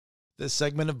This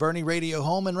segment of Boerne Radio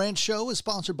Home and Ranch Show is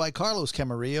sponsored by Carlos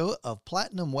Camarillo of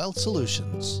Platinum Wealth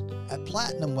Solutions. At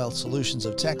Platinum Wealth Solutions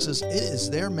of Texas, it is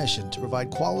their mission to provide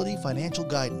quality financial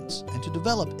guidance and to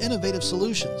develop innovative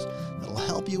solutions that will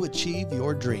help you achieve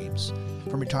your dreams.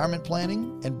 From retirement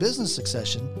planning and business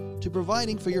succession to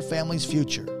providing for your family's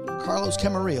future, Carlos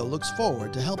Camarillo looks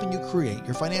forward to helping you create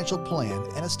your financial plan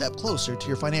and a step closer to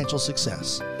your financial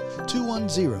success.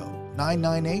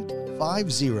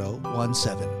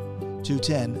 210-998-5017.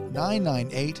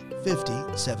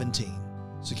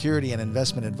 210-998-5017. Security and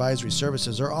investment advisory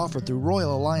services are offered through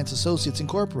Royal Alliance Associates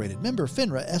Incorporated, member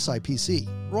FINRA SIPC.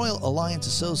 Royal Alliance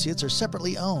Associates are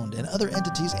separately owned, and other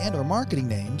entities and or marketing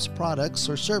names, products,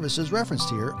 or services referenced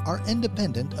here are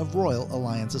independent of Royal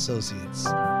Alliance Associates.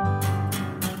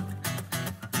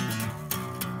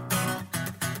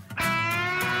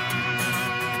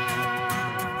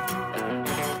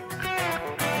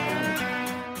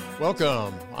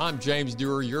 Welcome. I'm James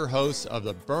Duerr, your host of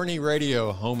the Boerne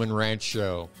Radio Home and Ranch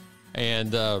Show.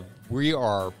 And we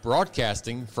are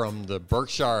broadcasting from the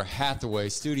Berkshire Hathaway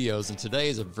studios. And today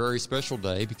is a very special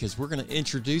day because we're going to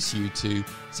introduce you to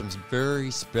some very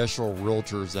special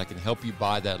realtors that can help you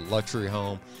buy that luxury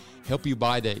home, help you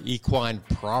buy that equine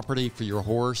property for your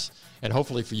horse, and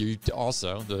hopefully for you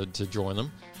to join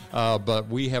them. But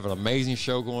we have an amazing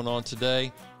show going on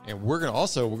today. And we're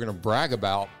going to brag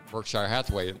about Berkshire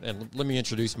Hathaway. And let me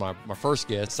introduce my first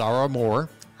guest, Sara Moore.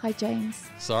 Hi, James.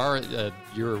 Sara,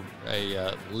 you're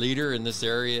a leader in this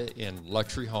area in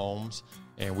luxury homes.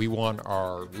 And we want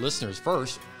our listeners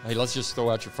first, hey, let's just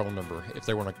throw out your phone number. If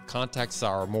they want to contact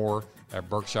Sara Moore at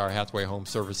Berkshire Hathaway Home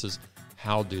Services,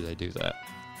 how do they do that?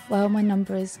 Well, my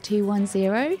number is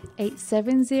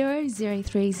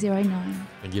 210-870-0309.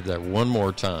 And give that one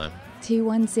more time.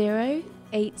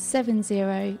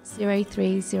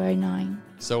 210-870-0309.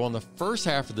 So on the first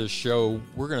half of this show,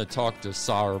 we're going to talk to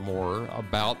Sara Moore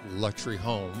about luxury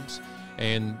homes.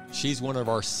 And she's one of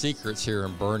our secrets here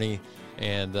in Boerne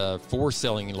and for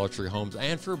selling luxury homes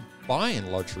and for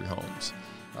buying luxury homes.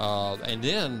 And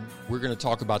then we're going to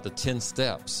talk about the 10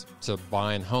 steps to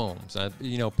buying homes.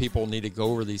 People need to go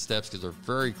over these steps because they're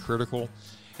very critical.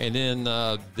 And then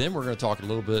we're going to talk a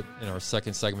little bit in our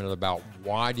second segment about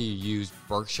why do you use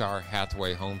Berkshire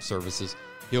Hathaway Home Services,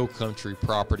 Hill Country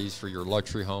Properties for your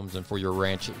luxury homes and for your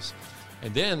ranches.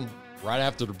 And then right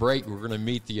after the break, we're going to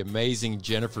meet the amazing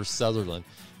Jennifer Sutherland.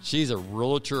 She's a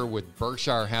realtor with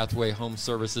Berkshire Hathaway Home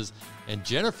Services, and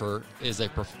Jennifer is a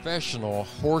professional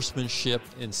horsemanship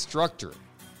instructor.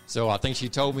 So I think she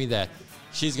told me that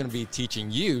she's going to be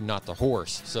teaching you, not the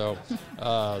horse. So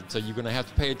so you're going to have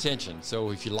to pay attention.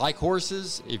 So if you like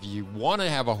horses, if you want to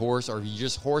have a horse, or you're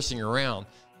just horsing around,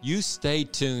 you stay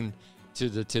tuned to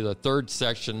the third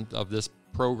section of this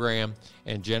program.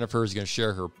 And Jennifer is going to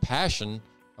share her passion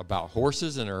about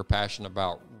horses and her passion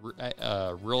about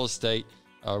real estate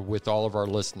with all of our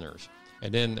listeners.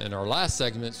 And then in our last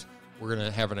segments, we're going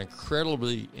to have an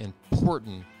incredibly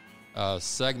important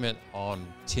segment on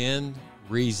 10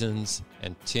 reasons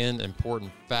and 10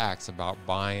 important facts about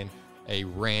buying a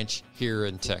ranch here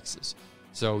in Texas.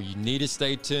 So you need to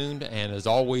stay tuned. And as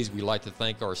always, we like to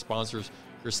thank our sponsors,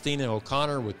 Christina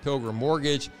O'Connor with Pilgrim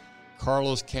Mortgage,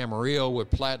 Carlos Camarillo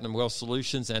with Platinum Wealth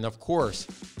Solutions, and of course,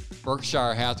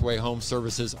 Berkshire Hathaway Home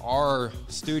Services, our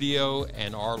studio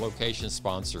and our location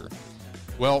sponsor.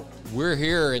 Well, we're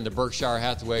here in the Berkshire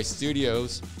Hathaway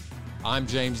studios. I'm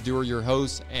James Duerr, your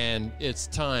host, and it's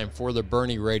time for the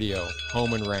Boerne Radio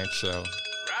Home and Ranch Show.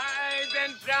 Rise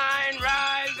and shine,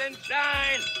 rise and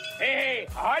shine. Hey,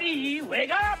 Artie,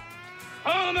 wake up.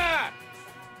 Homer.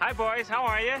 Hi, boys. How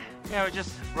are you? Yeah, I was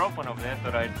just roping over there.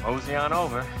 Thought I'd mosey on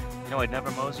over. You know, I'd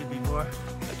never moseyed before.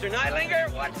 Mr.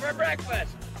 Neidlinger, what's for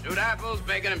breakfast? Stewed apples,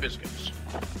 bacon, and biscuits.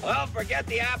 Well, forget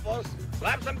the apples.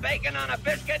 Slap some bacon on a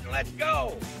biscuit and let's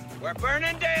go. We're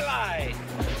burning daylight.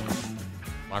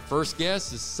 My first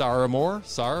guest is Sara Moore.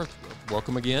 Sara,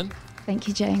 welcome again. Thank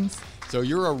you, James. So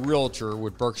you're a realtor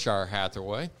with Berkshire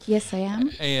Hathaway. Yes, I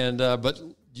am. And but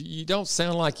you don't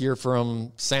sound like you're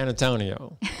from San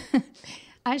Antonio.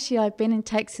 Actually, I've been in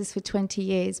Texas for 20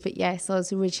 years, but yes, I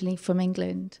was originally from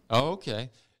England. Oh, okay.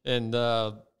 And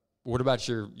what about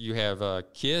you have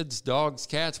kids, dogs,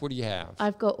 cats? What do you have?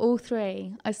 I've got all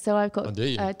three. So I've got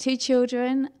 2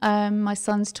 children. My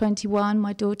son's 21,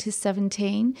 my daughter's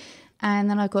 17, and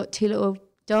then I've got 2 little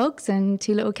dogs and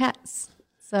 2 little cats.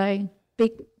 So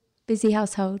big, busy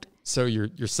household. So your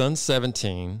son's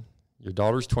 17, your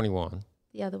daughter's 21.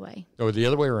 The other way. Oh, the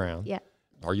other way around? Yeah.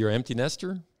 Are you an empty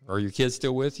nester? Are your kids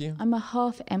still with you? I'm a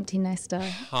half empty nester.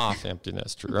 Half empty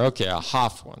nester. Okay, a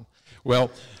half one.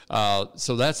 Well,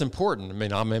 so that's important. I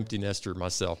mean, I'm empty nester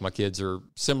myself. My kids are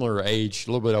similar age,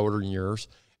 a little bit older than yours,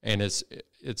 and it's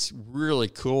really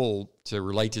cool to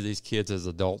relate to these kids as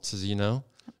adults, as you know.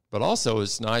 But also,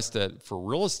 it's nice that for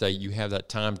real estate, you have that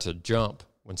time to jump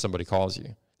when somebody calls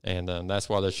you. And that's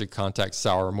why they should contact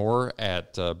Sara Moore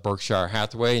at Berkshire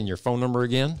Hathaway. And your phone number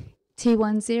again?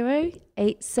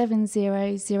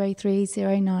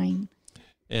 210-870-0309.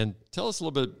 And tell us a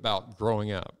little bit about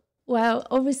growing up. Well,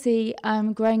 obviously,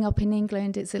 growing up in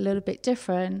England, it's a little bit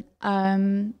different.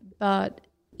 But,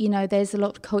 you know, there's a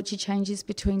lot of culture changes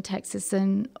between Texas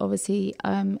and obviously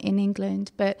in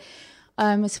England. But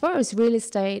as far as real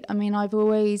estate, I mean, I've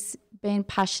always been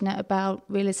passionate about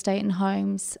real estate and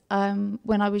homes.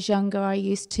 When I was younger, I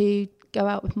used to go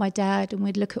out with my dad and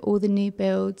we'd look at all the new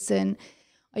builds, and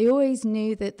I always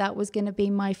knew that that was going to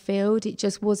be my field. It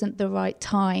just wasn't the right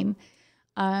time.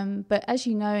 But as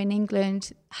you know, in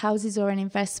England, houses are an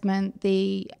investment.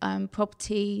 The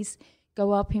properties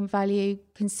go up in value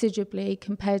considerably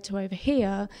compared to over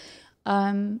here.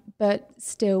 But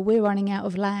still, we're running out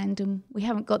of land and we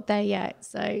haven't got there yet.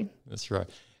 So that's right.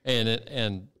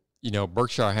 And you know,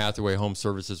 Berkshire Hathaway Home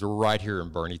Services, we're right here in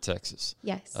Boerne, Texas.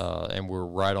 Yes. And we're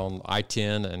right on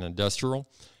I-10 and Industrial.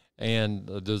 And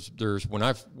there's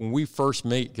when we first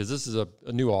meet, because this is a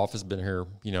new office, been here,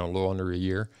 you know, a little under a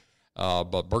year.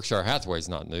 But Berkshire Hathaway is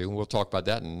not new. We'll talk about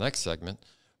that in the next segment.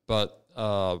 But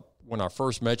when I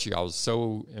first met you, I was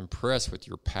so impressed with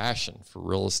your passion for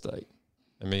real estate.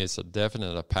 I mean, it's a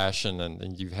definite passion,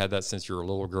 and you've had that since you were a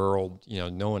little girl, you know,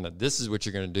 knowing that this is what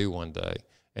you're going to do one day,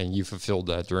 and you fulfilled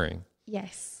that dream.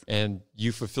 Yes. And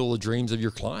you fulfill the dreams of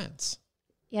your clients.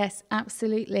 Yes,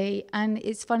 absolutely. And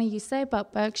it's funny you say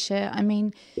about Berkshire. I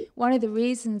mean, one of the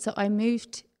reasons that I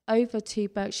moved over to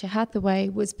Berkshire Hathaway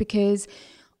was because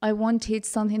I wanted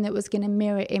something that was going to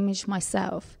mirror image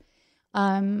myself.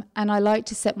 And I like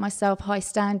to set myself high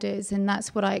standards, and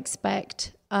that's what I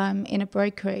expect in a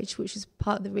brokerage, which is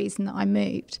part of the reason that I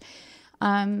moved.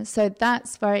 So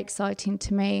that's very exciting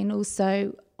to me. And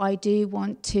also, I do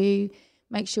want to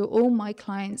make sure all my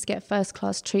clients get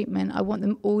first-class treatment. I want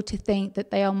them all to think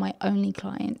that they are my only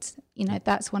client. You know,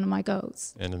 that's one of my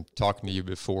goals. And in talking to you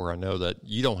before, I know that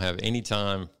you don't have any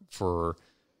time for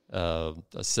a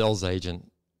sales agent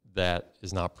that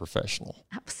is not professional.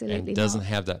 Absolutely and doesn't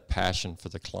have that passion for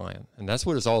the client. And that's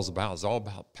what it's all about. It's all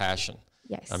about passion.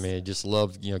 Yes. I mean, I just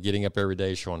love, you know, getting up every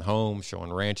day, showing homes,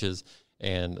 showing ranches,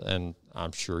 and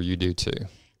I'm sure you do too.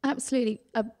 Absolutely.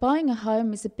 Buying a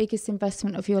home is the biggest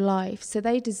investment of your life. So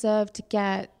they deserve to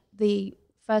get the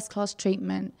first-class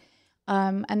treatment.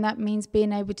 And that means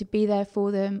being able to be there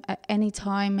for them at any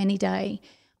time, any day.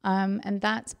 And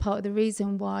that's part of the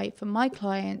reason why, for my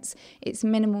clients, it's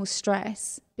minimal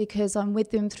stress, because I'm with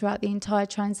them throughout the entire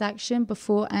transaction,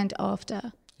 before and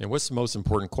after. And what's the most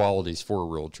important qualities for a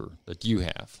realtor that you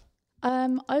have?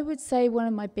 I would say one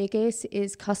of my biggest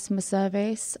is customer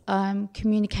service,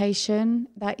 communication.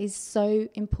 That is so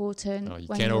important. No, you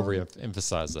can't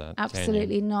overemphasize that.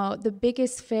 Absolutely not. The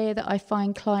biggest fear that I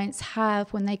find clients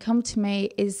have when they come to me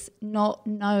is not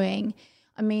knowing.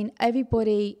 I mean,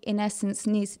 everybody in essence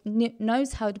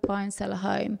knows how to buy and sell a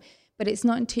home, but it's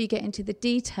not until you get into the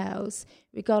details,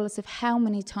 regardless of how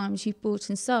many times you've bought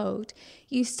and sold,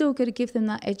 you've still got to give them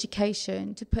that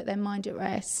education to put their mind at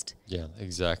rest. Yeah,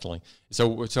 exactly.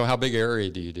 So how big area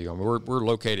do you do? I mean, we're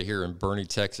located here in Boerne,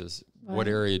 Texas. Right. What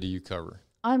area do you cover?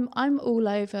 I'm all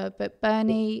over, but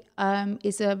Boerne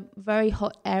is a very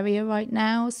hot area right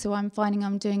now, so I'm finding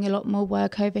I'm doing a lot more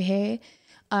work over here.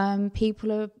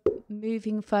 People are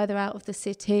moving further out of the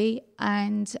city,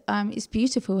 and it's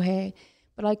beautiful here.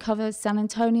 But I cover San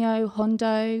Antonio,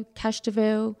 Hondo,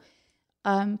 Castroville,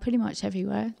 pretty much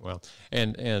everywhere. Well,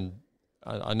 and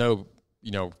I know,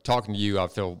 you know, talking to you, I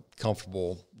feel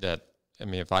comfortable that, I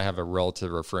mean, if I have a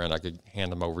relative or a friend, I could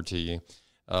hand them over to you.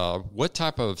 What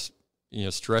type of, you know,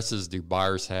 stresses do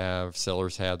buyers have,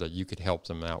 sellers have that you could help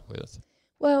them out with?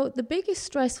 Well, the biggest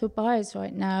stress for buyers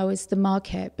right now is the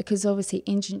market, because obviously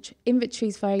inventory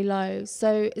is very low.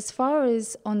 So as far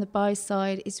as on the buy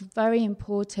side, it's very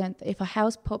important that if a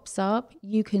house pops up,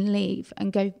 you can leave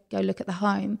and go look at the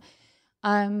home.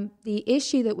 The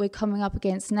issue that we're coming up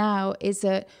against now is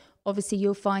that obviously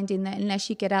you're finding that unless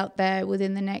you get out there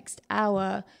within the next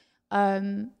hour,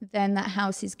 then that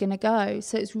house is going to go.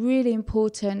 So it's really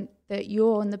important that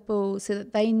you're on the ball so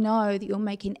that they know that you're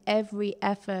making every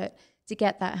effort to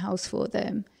get that house for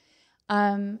them.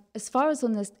 As far as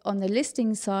on the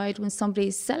listing side, when somebody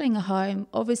is selling a home,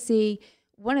 obviously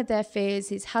one of their fears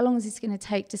is, how long is this going to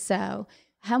take to sell?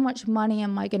 How much money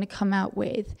am I going to come out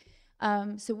with?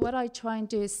 So what I try and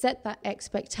do is set that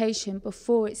expectation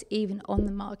before it's even on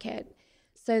the market,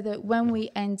 so that when we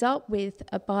end up with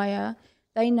a buyer,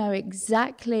 they know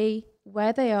exactly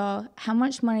where they are, how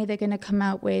much money they're going to come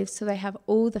out with, so they have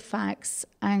all the facts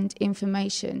and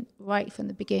information right from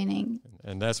the beginning.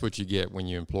 And that's what you get when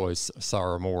you employ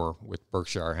Sara Moore with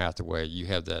Berkshire Hathaway. You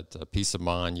have that peace of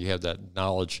mind, you have that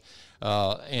knowledge.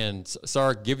 And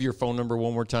Sara, give your phone number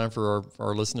one more time for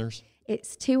our listeners.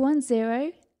 It's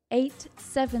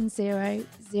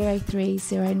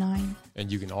 210-870-0309. And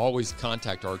you can always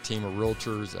contact our team of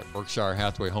realtors at Berkshire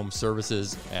Hathaway Home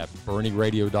Services at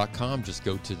BoerneRadio.com. Just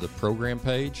go to the program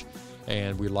page.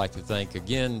 And we'd like to thank,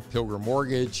 again, Pilgrim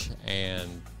Mortgage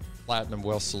and Platinum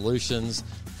Wealth Solutions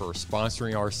for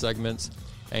sponsoring our segments.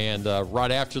 And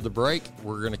right after the break,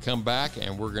 we're going to come back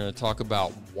and we're going to talk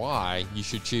about why you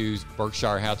should choose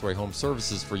Berkshire Hathaway Home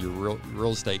Services for your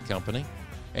real estate company.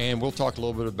 And we'll talk a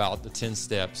little bit about the 10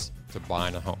 steps to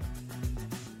buying a home.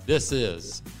 This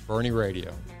is Boerne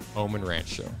Radio, Home and Ranch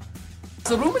Show.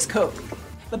 The room is cold,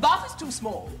 the bath is too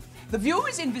small, the view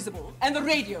is invisible, and the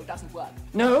radio doesn't work.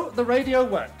 No, the radio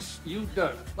works. You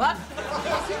don't. What?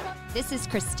 This is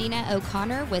Christina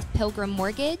O'Connor with Pilgrim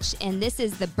Mortgage, and this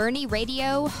is the Boerne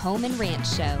Radio Home and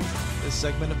Ranch Show. This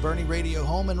segment of Boerne Radio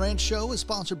Home and Ranch Show is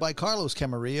sponsored by Carlos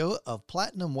Camarillo of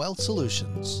Platinum Wealth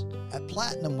Solutions. At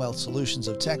Platinum Wealth Solutions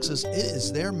of Texas, it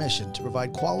is their mission to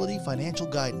provide quality financial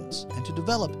guidance and to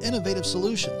develop innovative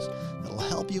solutions that will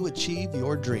help you achieve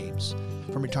your dreams.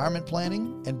 From retirement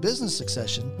planning and business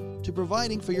succession to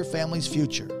providing for your family's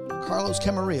future, Carlos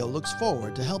Camarillo looks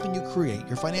forward to helping you create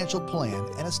your financial plan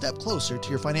and a step closer to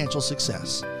your financial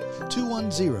success.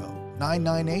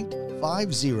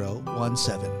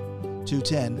 210-998-5017.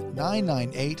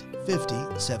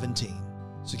 210-998-5017.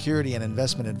 Security and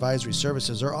investment advisory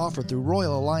services are offered through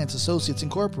Royal Alliance Associates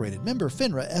Incorporated, member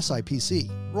FINRA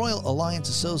SIPC. Royal Alliance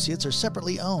Associates are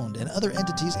separately owned, and other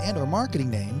entities and or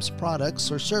marketing names,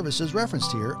 products, or services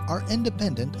referenced here are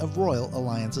independent of Royal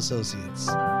Alliance Associates.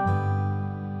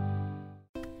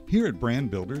 Here at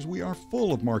Brand Builders, we are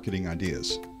full of marketing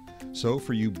ideas. So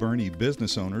for you Boerne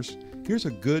business owners, here's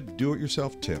a good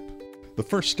do-it-yourself tip. The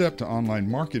first step to online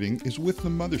marketing is with the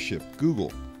mothership,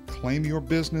 Google. Claim your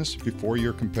business before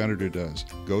your competitor does.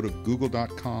 Go to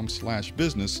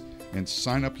google.com/business and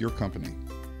sign up your company.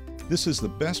 This is the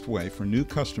best way for new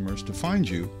customers to find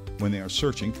you when they are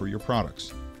searching for your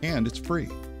products, and it's free.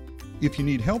 If you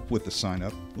need help with the sign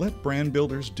up, let Brand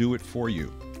Builders do it for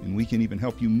you, and we can even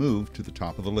help you move to the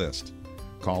top of the list.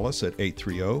 Call us at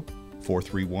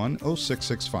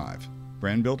 830-431-0665.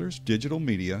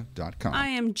 BrandBuildersDigitalMedia.com. I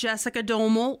am Jessica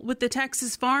Domel with the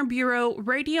Texas Farm Bureau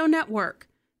Radio Network,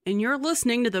 and you're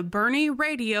listening to the Boerne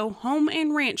Radio Home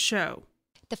and Ranch Show.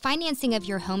 The financing of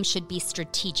your home should be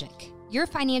strategic. Your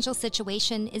financial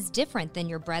situation is different than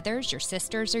your brother's, your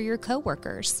sister's, or your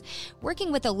coworkers.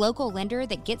 Working with a local lender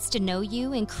that gets to know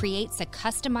you and creates a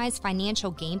customized financial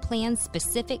game plan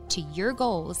specific to your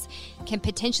goals can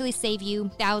potentially save you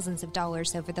thousands of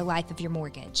dollars over the life of your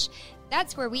mortgage.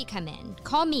 That's where we come in.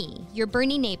 Call me, your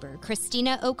Boerne neighbor,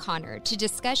 Christina O'Connor, to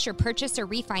discuss your purchase or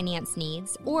refinance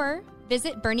needs, or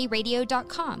visit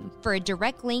BoerneRadio.com for a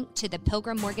direct link to the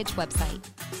Pilgrim Mortgage website.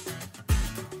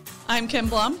 I'm Kim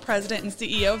Blum, President and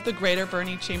CEO of the Greater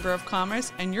Boerne Chamber of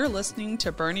Commerce, and you're listening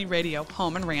to Boerne Radio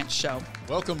Home and Ranch Show.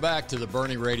 Welcome back to the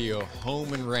Boerne Radio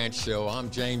Home and Ranch Show. I'm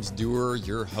James Duerr,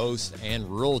 your host and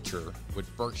realtor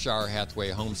with Berkshire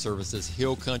Hathaway Home Services,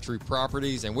 Hill Country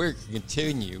Properties, and we're going to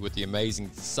continue with the amazing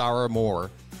Sara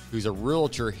Moore, who's a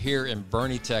realtor here in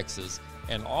Boerne, Texas,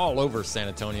 and all over San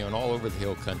Antonio and all over the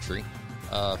Hill Country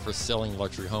for selling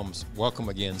luxury homes. Welcome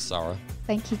again, Sara.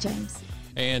 Thank you, James.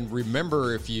 And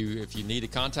remember, if you need to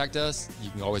contact us, you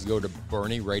can always go to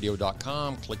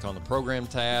BoerneRadio.com, click on the program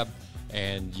tab,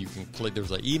 and you can click,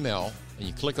 there's an email, and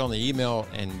you click on the email,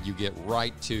 and you get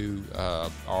right to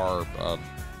our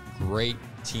great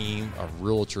team of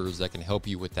realtors that can help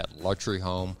you with that luxury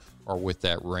home or with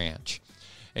that ranch.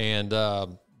 And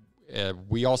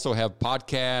we also have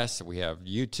podcasts, we have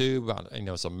YouTube,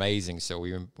 it's amazing, so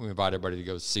we invite everybody to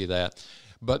go see that.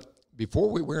 But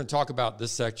before we're going to talk about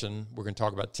this section, we're going to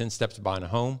talk about 10 steps to buying a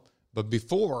home. But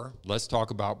before, let's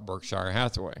talk about Berkshire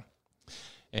Hathaway.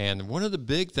 And one of the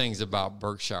big things about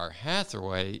Berkshire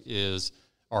Hathaway is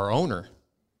our owner,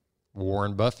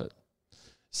 Warren Buffett.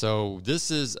 So this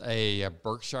is a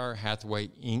Berkshire Hathaway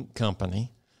Inc.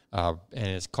 company, and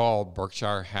it's called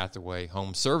Berkshire Hathaway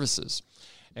Home Services.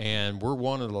 And we're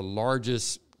one of the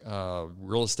largest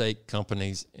real estate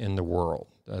companies in the world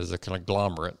as a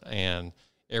conglomerate. And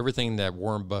everything that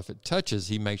Warren Buffett touches,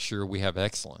 he makes sure we have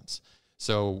excellence.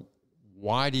 So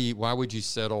why would you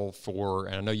settle for,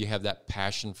 and I know you have that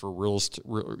passion for real estate,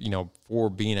 for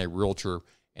being a realtor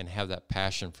and have that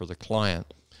passion for the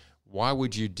client. Why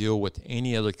would you deal with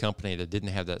any other company that didn't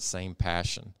have that same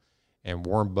passion? And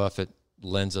Warren Buffett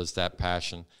lends us that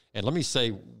passion. And let me say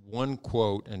one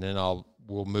quote, and then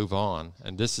we'll move on.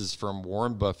 And this is from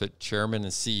Warren Buffett, chairman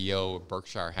and CEO of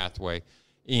Berkshire Hathaway,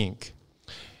 Inc.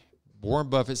 Warren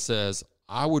Buffett says,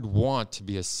 "I would want to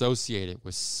be associated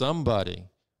with somebody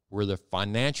where the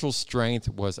financial strength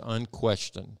was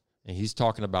unquestioned." And he's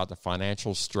talking about the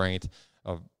financial strength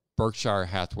of Berkshire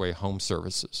Hathaway Home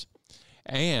Services,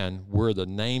 and where the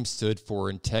name stood for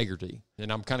integrity.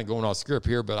 And I'm kind of going off script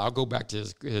here, but I'll go back to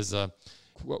his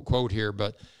quote here.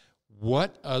 But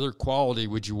what other quality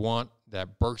would you want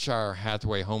that Berkshire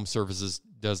Hathaway Home Services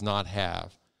does not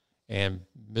have? And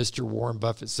Mr. Warren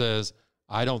Buffett says,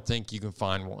 I don't think you can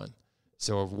find one.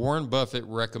 So if Warren Buffett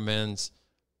recommends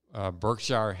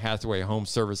Berkshire Hathaway Home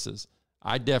Services,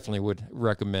 I definitely would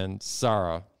recommend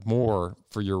Sara Moore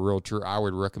for your realtor. I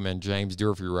would recommend James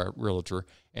Duerr for your realtor.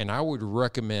 And I would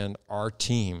recommend our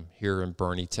team here in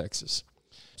Boerne, Texas.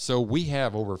 So we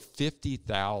have over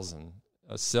 50,000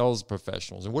 sales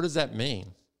professionals. And what does that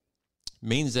mean? It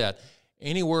means that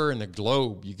anywhere in the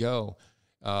globe you go,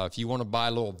 if you want to buy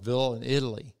a little villa in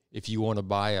Italy, if you want to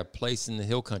buy a place in the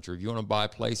hill country, if you want to buy a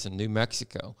place in New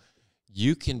Mexico,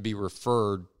 you can be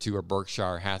referred to a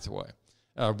Berkshire Hathaway.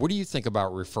 What do you think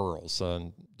about referrals?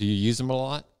 Do you use them a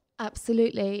lot?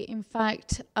 Absolutely. In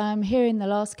fact, here in the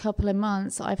last couple of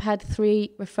months, I've had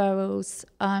 3 referrals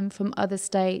from other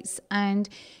states. And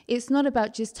it's not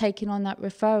about just taking on that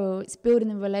referral. It's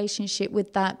building a relationship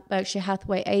with that Berkshire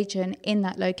Hathaway agent in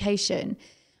that location.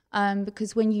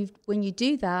 Because when you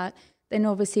do that, then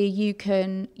obviously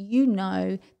you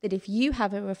know that if you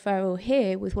have a referral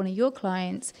here with one of your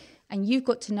clients, and you've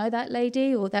got to know that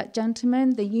lady or that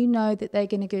gentleman, then you know that they're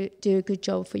going to do a good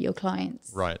job for your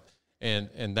clients. Right.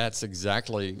 And that's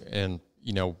exactly, and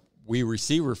we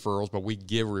receive referrals, but we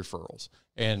give referrals.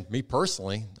 And me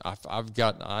personally, I've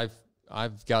gotten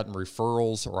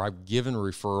referrals, or I've given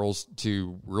referrals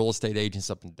to real estate agents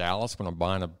up in Dallas when I'm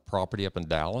buying a property up in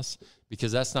Dallas,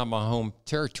 because that's not my home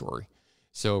territory.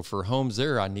 So for homes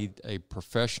there, I need a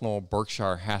professional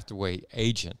Berkshire Hathaway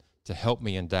agent to help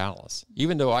me in Dallas.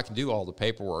 Even though I can do all the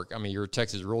paperwork, I mean, you're a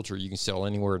Texas realtor, you can sell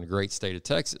anywhere in the great state of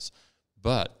Texas.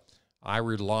 But I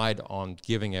relied on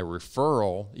giving a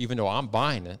referral, even though I'm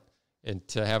buying it, and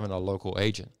to having a local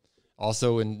agent.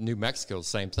 Also in New Mexico,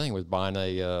 same thing with buying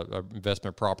a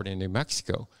investment property in New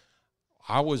Mexico.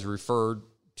 I was referred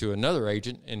to another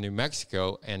agent in New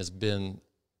Mexico, and it's been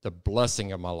the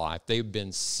blessing of my life. They've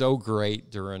been so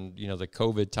great during the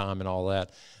COVID time and all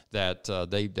that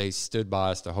they stood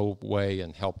by us the whole way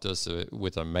and helped us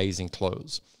with amazing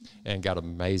close and got an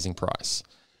amazing price.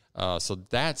 So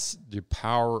that's the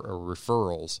power of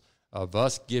referrals, of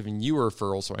us giving you a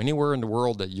referral. So anywhere in the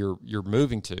world that you're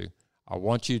moving to, I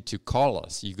want you to call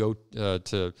us. You go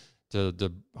to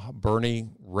the Boerne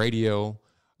Radio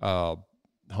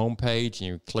homepage, and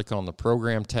you click on the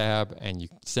program tab, and you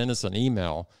send us an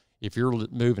email. If you're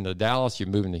moving to Dallas, you're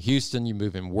moving to Houston, you're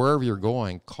moving wherever you're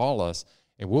going, call us,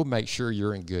 and we'll make sure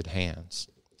you're in good hands.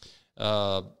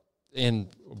 But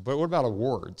what about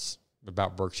awards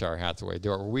about Berkshire Hathaway?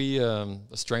 Are we a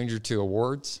stranger to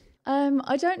awards?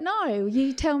 I don't know.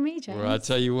 You tell me, James. Well, I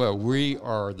tell you what, we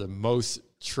are the most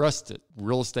trusted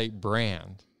real estate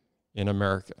brand in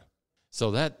America.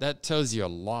 So that tells you a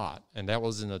lot. And that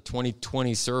was in the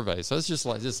 2020 survey. So it's just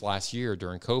like this last year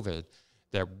during COVID,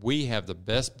 that we have the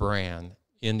best brand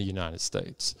in the United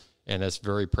States. And that's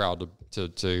very proud to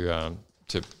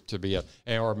be a,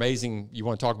 and our amazing. You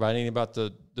want to talk about anything about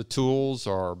the tools,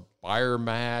 or buyer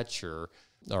match, or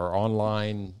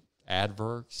online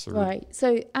adverts? Right.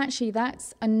 So actually,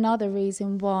 that's another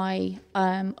reason why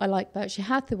I like Berkshire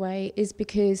Hathaway, is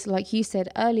because, like you said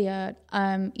earlier,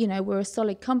 we're a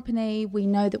solid company. We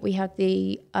know that we have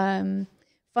the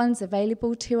funds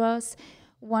available to us.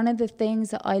 One of the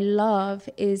things that I love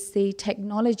is the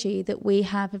technology that we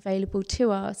have available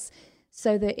to us,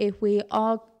 so that if we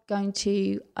are going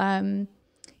to,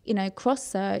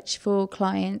 cross-search for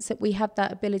clients, that we have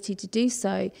that ability to do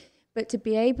so. But to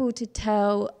be able to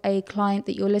tell a client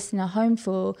that you're listing a home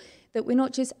for, that we're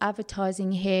not just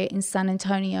advertising here in San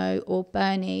Antonio or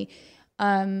Boerne,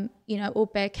 or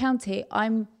Bexar County.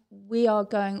 We are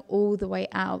going all the way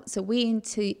out. So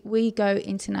we go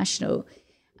international.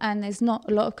 And there's not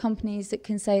a lot of companies that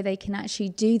can say they can actually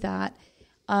do that.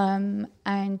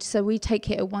 And so we take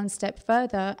it one step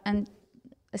further, and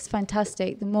it's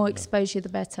fantastic. The more exposure, the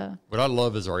better. What I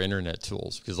love is our internet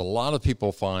tools, because a lot of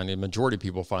people the majority of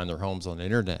people find their homes on the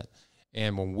internet.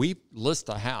 And when we list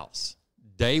a house,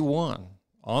 day one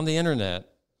on the internet,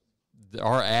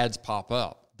 our ads pop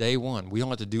up. Day one, we don't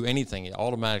have to do anything. It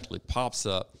automatically pops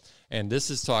up. And this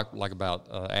is about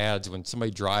ads when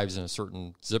somebody drives in a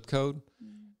certain zip code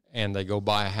and they go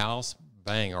buy a house,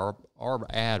 bang, our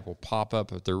ad will pop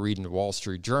up if they're reading the Wall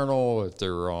Street Journal, if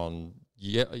they're on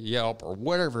Yelp or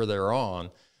whatever they're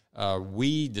on.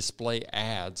 We display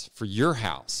ads for your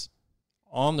house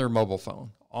on their mobile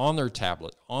phone, on their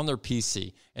tablet, on their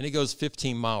PC, and it goes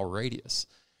 15-mile radius.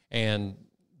 And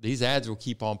these ads will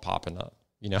keep on popping up,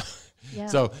 Yeah.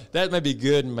 So that may be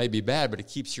good and may be bad, but it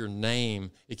keeps your name,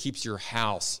 it keeps your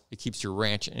house, it keeps your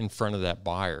ranch in front of that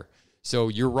buyer. So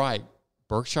you're right.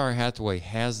 Berkshire Hathaway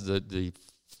has the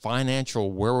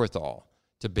financial wherewithal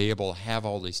to be able to have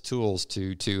all these tools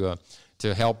to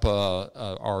help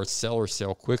our sellers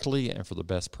sell quickly and for the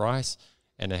best price,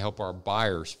 and to help our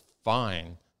buyers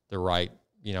find the right,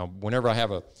 whenever I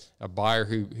have a buyer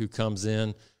who comes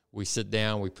in, we sit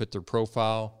down, we put their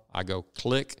profile, I go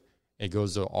click, it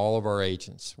goes to all of our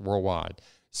agents worldwide.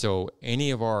 So any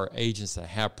of our agents that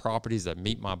have properties that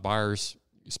meet my buyer's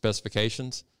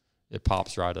specifications, it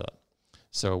pops right up.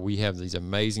 So we have these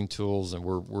amazing tools, and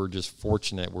we're just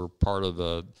fortunate. We're part of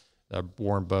the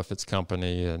Warren Buffett's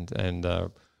company and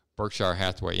Berkshire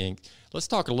Hathaway Inc. Let's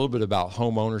talk a little bit about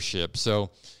home ownership.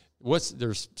 So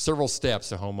there's several steps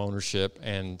to home ownership,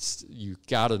 and you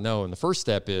got to know. And the first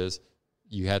step is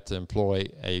you have to employ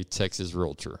a Texas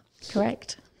realtor.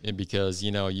 Correct. And because,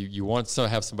 you want to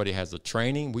have somebody has a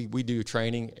training. We do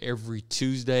training every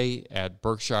Tuesday at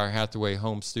Berkshire Hathaway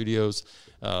Home Studios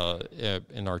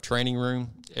in our training room.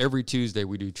 Every Tuesday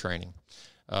we do training,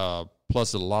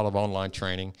 plus a lot of online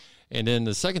training. And then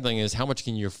the second thing is, how much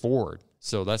can you afford?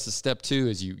 So that's the step two,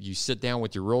 is you sit down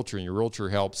with your realtor, and your realtor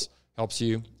helps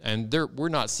you. And we're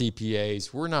not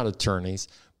CPAs, we're not attorneys,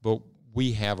 but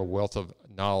we have a wealth of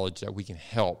knowledge that we can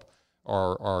help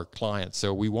our clients.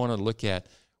 So we want to look at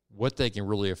what they can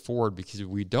really afford, because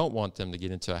we don't want them to get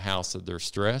into a house that they're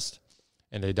stressed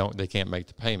and they can't make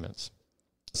the payments.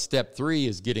 Step three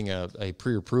is getting a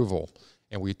pre-approval,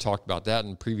 and we talked about that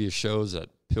in previous shows. That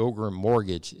Pilgrim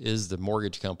Mortgage is the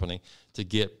mortgage company to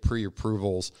get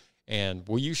pre-approvals. And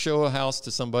will you show a house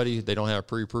to somebody they don't have a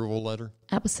pre-approval letter?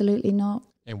 Absolutely not.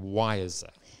 And why is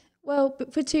that? Well,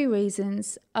 for two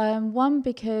reasons. One,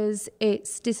 because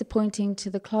it's disappointing to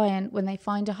the client when they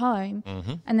find a home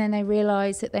and then they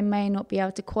realise that they may not be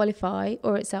able to qualify,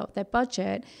 or it's out of their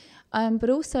budget. But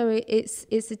also it's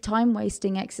a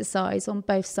time-wasting exercise on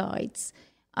both sides.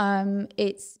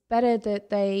 It's better that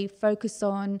they focus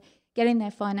on getting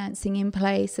their financing in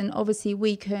place, and obviously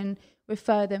we can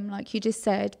refer them, like you just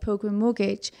said, Pilgrim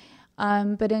Mortgage.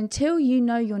 But until you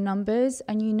know your numbers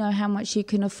and you know how much you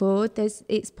can afford,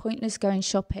 it's pointless going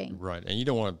shopping. Right, and you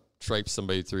don't want to traipse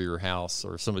somebody through your house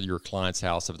or some of your client's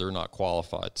house if they're not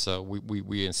qualified. So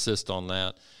we insist on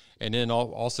that. And then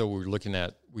also we look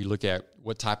at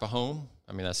what type of home.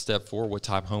 I mean, that's step 4, what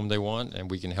type of home they want,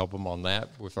 and we can help them on that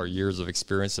with our years of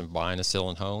experience in buying and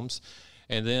selling homes.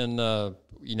 And then,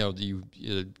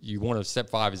 you want to, step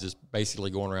 5 is just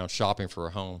basically going around shopping for a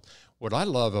home. What I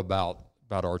love about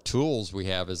our tools we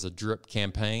have is a drip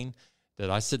campaign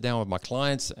that I sit down with my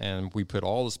clients and we put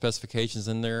all the specifications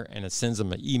in there, and it sends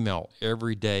them an email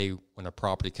every day when a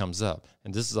property comes up.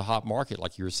 And this is a hot market,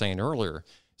 like you were saying earlier.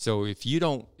 So if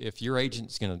your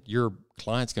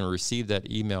client's going to receive that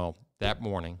email that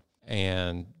morning,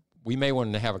 and we may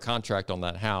want to have a contract on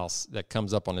that house that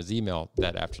comes up on his email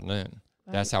that afternoon.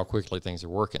 Right. That's how quickly things are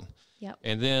working. Yep.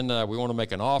 And then we want to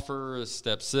make an offer,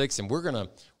 step 6, and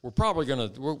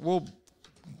we'll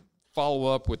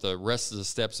follow up with the rest of the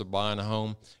steps of buying a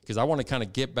home, because I want to kind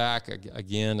of get back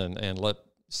again and let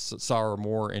Sara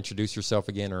Moore introduce herself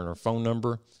again, and her phone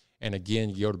number. And again,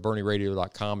 you go to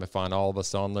BernieRadio.com and find all of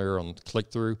us on there on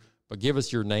click through. But give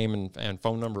us your name and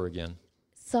phone number again.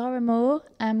 Sara Moore,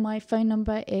 and my phone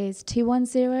number is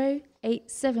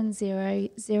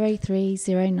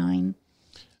 210-870-0309.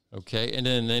 Okay, and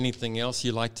then anything else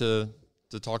you'd like to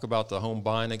talk about the home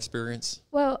buying experience?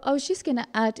 Well, I was just going to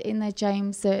add in there,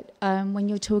 James, that when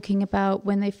you're talking about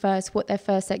what their first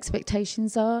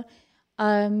expectations are,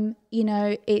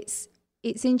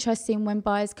 it's interesting when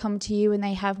buyers come to you and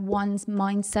they have one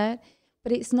mindset,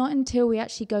 but it's not until we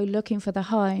actually go looking for the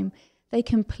home, they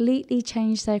completely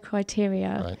change their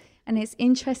criteria. Right. And it's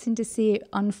interesting to see it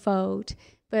unfold.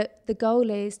 But the goal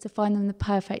is to find them the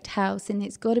perfect house, and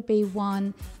it's got to be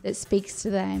one that speaks to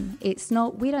them.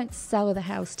 We don't sell the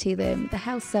house to them. The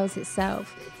house sells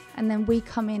itself. And then we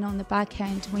come in on the back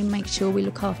end and we make sure we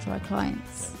look after our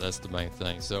clients. Yeah, that's the main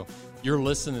thing. So you're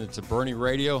listening to Bernie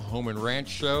Radio, Home and Ranch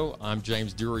Show. I'm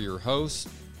James Duerr, your host.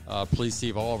 Please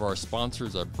see all of our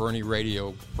sponsors at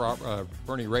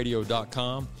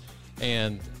BoerneRadio.com.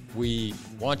 And we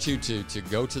want you to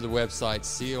go to the website,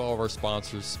 see all of our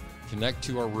sponsors, connect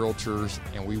to our realtors,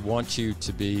 and we want you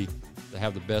to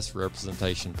have the best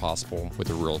representation possible with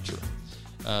a realtor.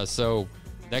 So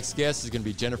next guest is going to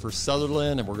be Jennifer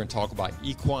Sutherland, and we're going to talk about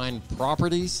equine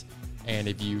properties. And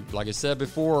if you, like I said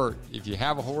before, if you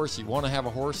have a horse, you want to have a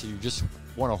horse, or you just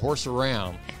want a horse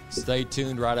around, stay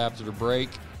tuned right after the break.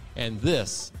 And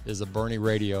this is a Boerne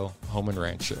Radio Home and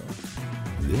Ranch Show.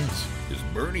 This is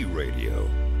Boerne Radio.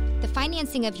 The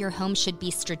financing of your home should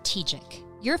be strategic.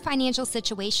 Your financial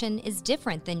situation is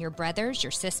different than your brothers,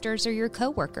 your sisters, or your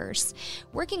coworkers.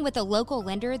 Working with a local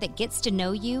lender that gets to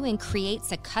know you and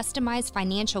creates a customized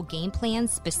financial game plan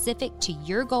specific to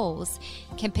your goals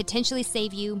can potentially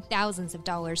save you thousands of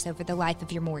dollars over the life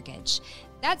of your mortgage.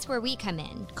 That's where we come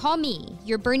in. Call me,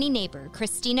 your Boerne neighbor,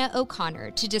 Christina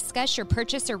O'Connor, to discuss your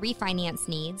purchase or refinance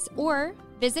needs, or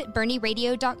visit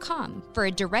BoerneRadio.com for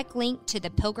a direct link to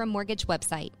the Pilgrim Mortgage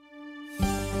website.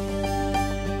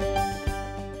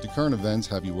 Do current events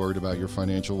have you worried about your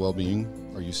financial well-being?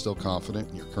 Are you still confident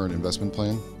in your current investment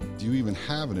plan? Do you even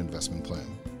have an investment plan?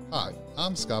 Hi,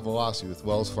 I'm Scott Velassi with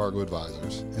Wells Fargo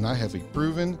Advisors, and I have a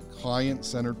proven,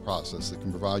 client-centered process that can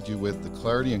provide you with the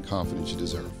clarity and confidence you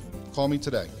deserve. Call me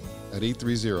today at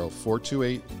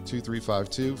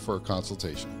 830-428-2352 for a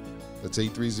consultation. That's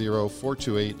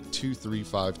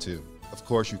 830-428-2352. Of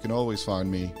course, you can always find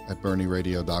me at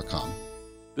BoerneRadio.com.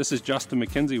 This is Justin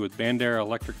McKenzie with Bandera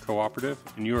Electric Cooperative,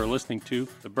 and you are listening to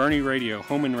the Boerne Radio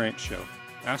Home and Ranch Show.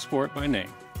 Ask for it by name.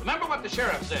 Remember what the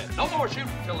sheriff said. No more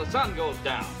shooting till the sun goes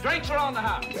down. Drinks are on the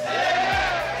house.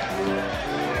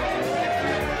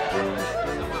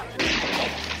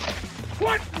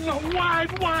 What in the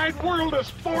wide, wide world of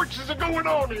sports is going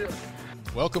on here?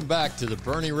 Welcome back to the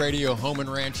Boerne Radio Home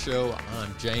and Ranch Show.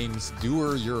 I'm James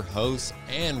Duerr, your host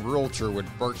and realtor with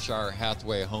Berkshire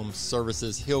Hathaway Home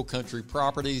Services, Hill Country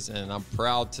Properties, and I'm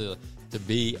proud to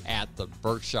be at the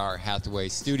Berkshire Hathaway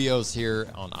studios here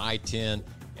on I-10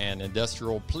 and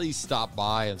Industrial. Please stop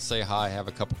by and say hi, have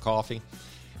a cup of coffee.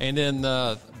 And then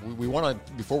we want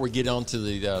to, before we get on to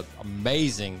the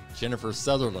amazing Jennifer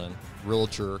Sutherland,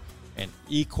 realtor and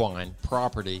equine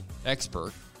property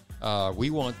expert, we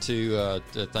want to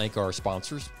thank our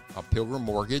sponsors, Pilgrim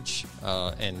Mortgage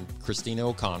and Christina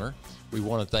O'Connor. We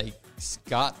want to thank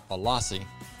Scott Velassi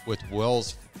with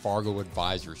Wells Fargo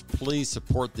Advisors. Please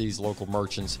support these local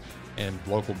merchants and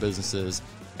local businesses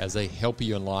as they help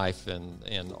you in life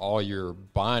and all your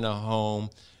buying a home,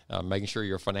 making sure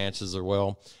your finances are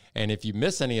well. And if you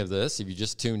miss any of this, if you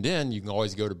just tuned in, you can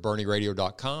always go to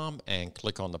BoerneRadio.com and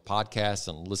click on the podcast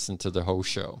and listen to the whole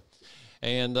show.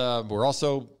 And we're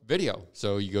also video,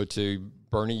 so you go to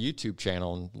Boerne YouTube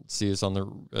channel and see us on the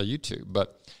YouTube.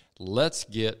 But let's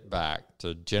get back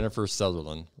to Jennifer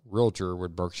Sutherland, realtor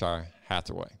with Berkshire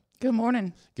Hathaway. Good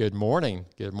morning. Good morning.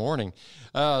 Good morning.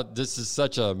 This is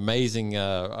such an amazing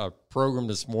program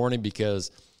this morning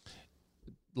because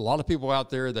a lot of people out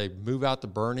there, they move out to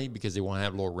Boerne because they want to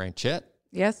have a little ranchette.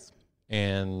 Yes.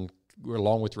 And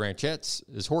along with ranchettes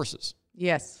is horses.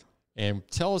 Yes. And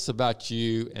tell us about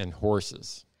you and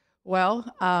horses. Well,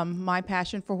 my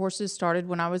passion for horses started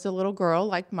when I was a little girl,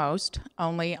 like most,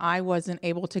 only I wasn't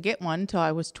able to get one until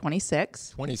I was 26.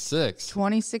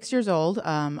 26 years old.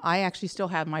 I actually still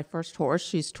have my first horse.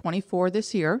 She's 24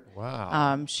 this year.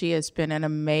 Wow. She has been an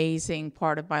amazing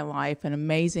part of my life, an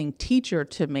amazing teacher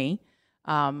to me.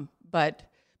 But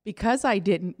because I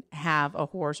didn't have a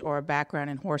horse or a background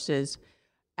in horses,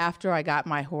 after I got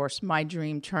my horse, my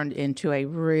dream turned into a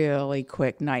really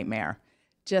quick nightmare,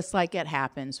 just like it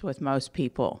happens with most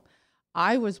people.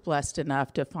 I was blessed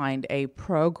enough to find a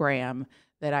program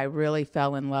that I really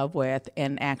fell in love with,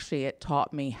 and actually it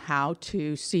taught me how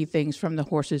to see things from the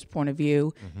horse's point of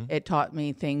view. Mm-hmm. It taught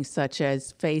me things such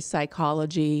as phase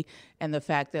psychology and the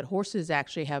fact that horses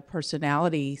actually have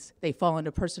personalities. They fall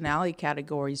into personality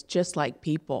categories just like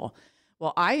people.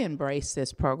 Well, I embraced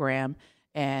this program,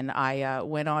 and I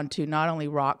went on to not only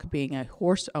rock being a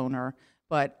horse owner,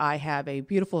 but I have a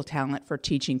beautiful talent for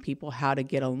teaching people how to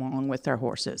get along with their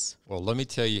horses. Well, let me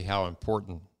tell you how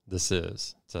important this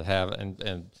is to have,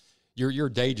 and your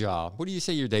day job. What do you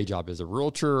say your day job is? A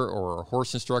realtor or a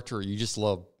horse instructor, or you just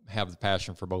have the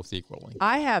passion for both equally?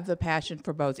 I have the passion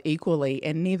for both equally,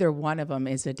 and neither one of them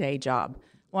is a day job.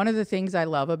 One of the things I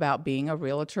love about being a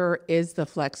realtor is the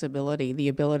flexibility, the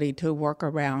ability to work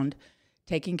around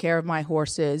taking care of my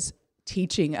horses,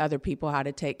 teaching other people how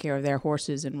to take care of their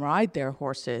horses and ride their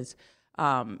horses.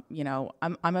 I'm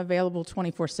available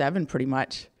 24/7 pretty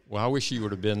much. Well, I wish you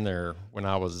would have been there when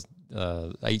I was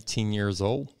 18 years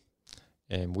old,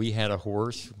 and we had a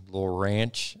horse, little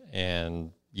ranch,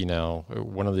 and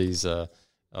one of these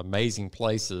amazing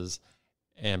places.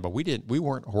 But we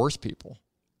weren't horse people.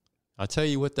 I'll tell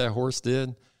you what that horse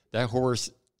did. That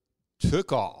horse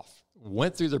took off,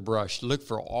 went through the brush, looked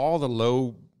for all the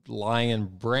low-lying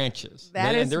branches.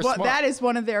 That is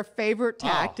one of their favorite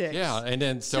tactics. Oh, yeah, and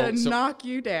then to knock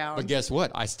you down. But guess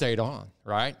what? I stayed on,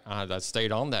 right? I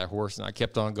stayed on that horse, and I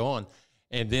kept on going.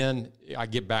 And then I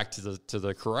get back to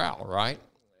the corral, right?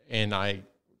 And I'm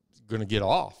going to get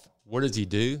off. What does he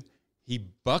do? He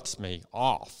bucks me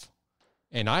off.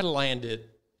 And I landed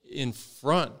in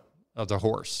front of the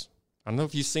horse. I don't know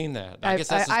if you've seen that. I guess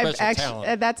that's a special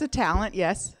talent. That's a talent,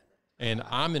 yes. And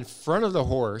I'm in front of the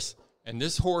horse, and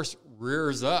this horse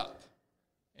rears up,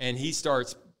 and he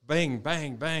starts bang,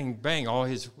 bang, bang, bang. All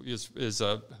his hoofs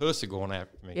are going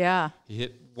after me. Yeah. He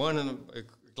hit one in a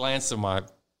glance of my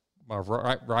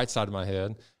right side of my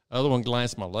head. Other one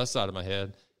glanced my left side of my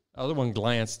head. Other one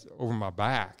glanced over my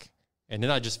back. And then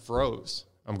I just froze.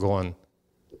 I'm going,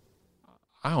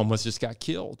 I almost just got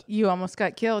killed. You almost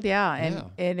got killed, yeah.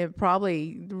 And it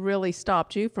probably really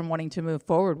stopped you from wanting to move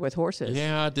forward with horses.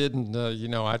 Yeah, I didn't.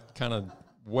 I kind of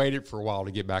waited for a while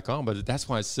to get back on, but that's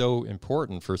why it's so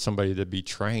important for somebody to be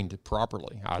trained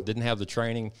properly. I didn't have the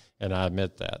training, and I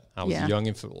admit that. I was young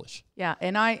and foolish. Yeah,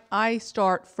 and I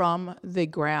start from the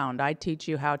ground. I teach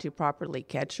you how to properly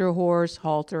catch your horse,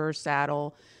 halter,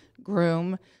 saddle,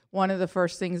 groom. One of the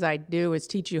first things I do is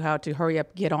teach you how to hurry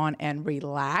up, get on, and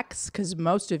relax, because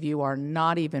most of you are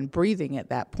not even breathing at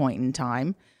that point in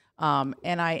time.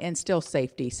 And I instill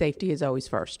safety. Safety is always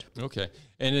first. Okay,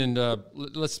 and then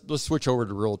let's switch over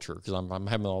to realtor, because I'm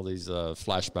having all these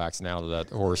flashbacks now to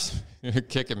that horse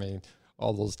kicking me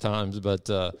all those times. But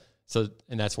and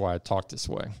that's why I talk this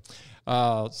way.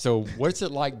 So what's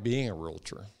it like being a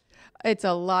realtor? It's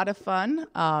a lot of fun.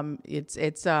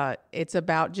 It's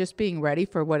about just being ready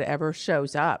for whatever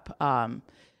shows up. One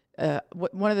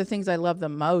of the things I love the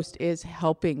most is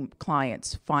helping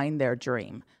clients find their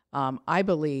dream. I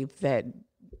believe that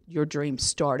your dreams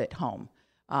start at home.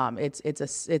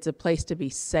 It's a place to be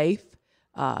safe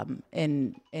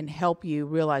and help you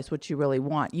realize what you really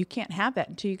want. You can't have that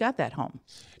until you got that home.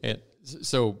 And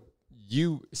so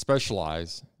you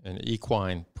specialize in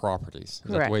equine properties.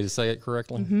 Is that the way to say it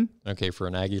correctly? Mm-hmm. Okay, for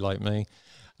an Aggie like me.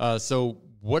 So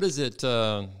what does it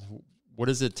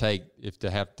take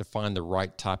to have to find the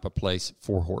right type of place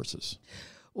for horses?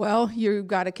 Well, you've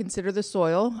got to consider the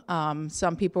soil.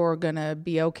 Some people are going to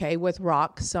be okay with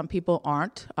rocks. Some people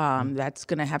aren't. That's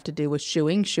going to have to do with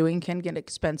shoeing. Shoeing can get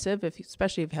expensive,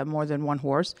 especially if you have more than one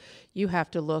horse. You have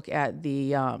to look at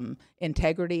the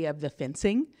integrity of the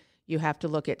fencing. You have to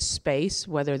look at space,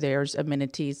 whether there's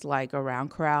amenities like a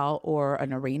round corral or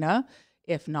an arena.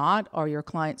 If not, are your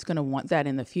clients going to want that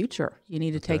in the future? You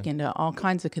need to take into all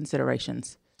kinds of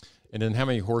considerations. And then how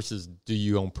many horses do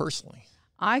you own personally?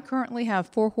 I currently have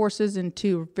 4 horses and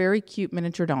 2 very cute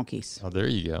miniature donkeys. Oh, there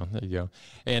you go. There you go.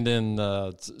 And then,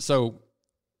 so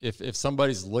if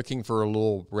somebody's looking for a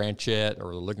little ranchette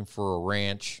or looking for a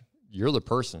ranch, you're the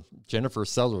person. Jennifer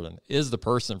Sutherland is the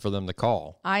person for them to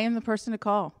call. I am the person to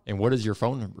call. And what is your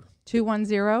phone number?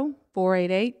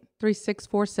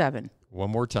 210-488-3647. One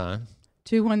more time.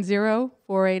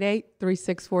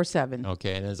 210-488-3647.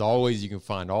 Okay, and as always, you can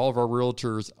find all of our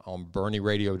realtors on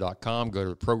BernieRadio.com. Go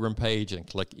to the program page and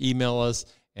click email us,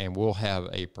 and we'll have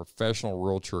a professional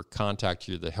realtor contact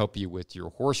you to help you with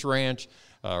your horse ranch,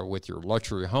 with your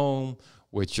luxury home,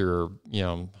 with your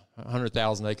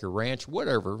 100,000 acre ranch,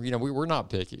 whatever. We're not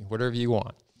picky. Whatever you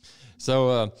want.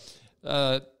 So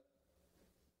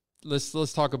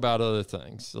let's talk about other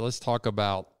things. So let's talk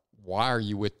about, why are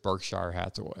you with Berkshire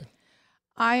Hathaway?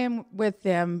 I am with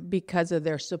them because of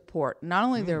their support, not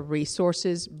only their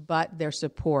resources, but their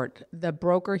support. The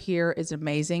broker here is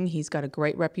amazing. He's got a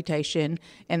great reputation,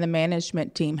 and the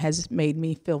management team has made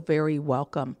me feel very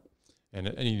welcome. And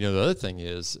the other thing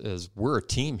is we're a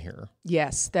team here.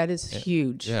 Yes, that is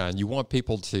huge. Yeah, and you want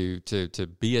people to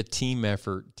be a team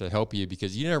effort to help you,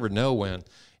 because you never know when,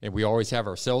 and we always have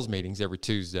our sales meetings every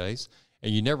Tuesdays,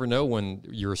 and you never know when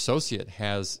your associate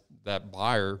has that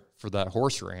buyer for that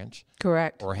horse ranch.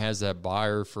 Correct. Or has that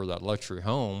buyer for that luxury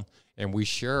home, and we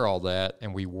share all that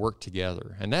and we work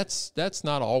together. And that's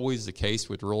not always the case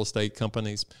with real estate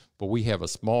companies, but we have a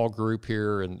small group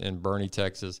here in Boerne,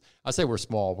 Texas. I say we're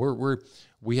small.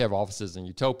 We have offices in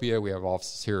Utopia. We have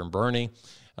offices here in Boerne.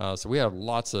 So we have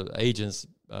lots of agents,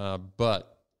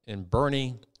 but in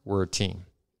Boerne, we're a team.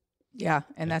 Yeah,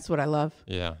 and that's what I love.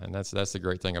 Yeah, and that's the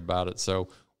great thing about it. So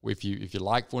if you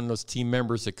like one of those team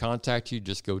members to contact you,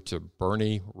 just go to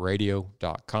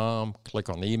BernieRadio.com, click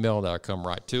on the email, that'll come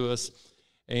right to us.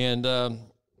 And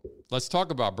let's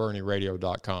talk about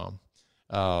BernieRadio.com.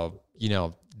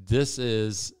 This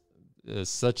is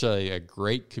such a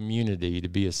great community to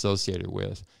be associated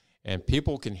with. And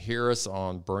people can hear us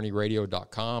on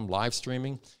BernieRadio.com live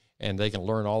streaming, and they can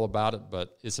learn all about it.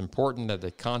 But it's important that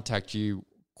they contact you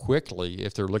quickly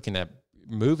if they're looking at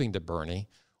moving to Boerne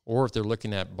or if they're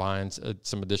looking at buying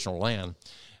some additional land.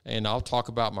 And I'll talk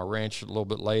about my ranch a little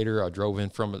bit later. I drove in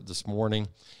from it this morning,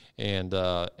 and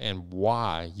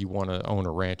why you want to own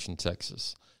a ranch in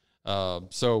Texas.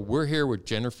 So we're here with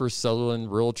Jennifer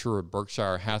Sutherland, realtor at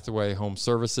Berkshire Hathaway Home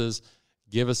Services.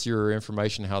 Give us your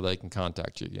information, how they can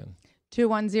contact you again.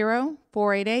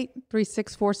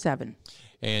 210-488-3647.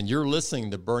 And you're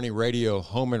listening to Boerne Radio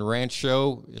Home and Ranch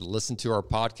Show. Listen to our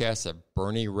podcast at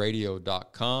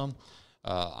BernieRadio.com.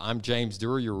 I'm James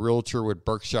Duerr, your realtor with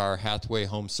Berkshire Hathaway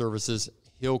Home Services,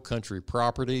 Hill Country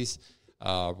Properties.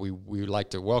 We would like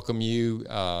to welcome you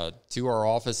to our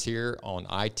office here on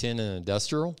I-10 and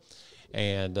Industrial.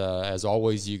 And as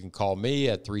always, you can call me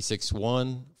at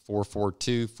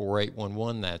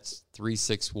 361-442-4811. That's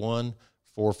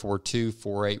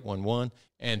 361-442-4811.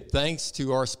 And thanks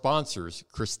to our sponsors,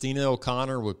 Christina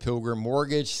O'Connor with Pilgrim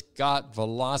Mortgage, Scott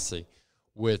Velassi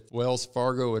with Wells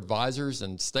Fargo Advisors.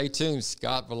 And stay tuned,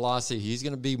 Scott Velassi, he's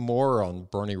going to be more on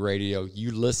Boerne Radio.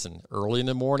 You listen early in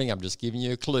the morning. I'm just giving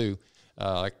you a clue.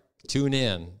 Tune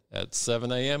in at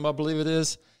 7 a.m., I believe it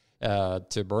is,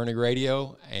 to Boerne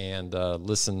Radio, and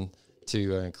listen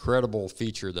to an incredible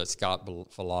feature that Scott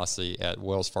Velassi at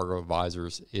Wells Fargo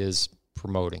Advisors is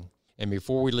promoting. And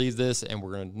before we leave this, and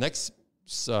we're going to next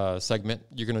segment,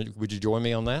 would you join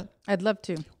me on that? I'd love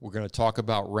to. We're going to talk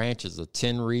about ranches, the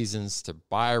 10 reasons to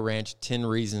buy a ranch, 10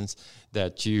 reasons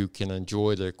that you can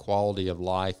enjoy the quality of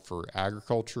life for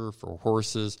agriculture, for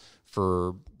horses,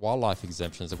 for wildlife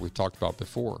exemptions that we've talked about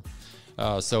before.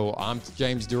 So I'm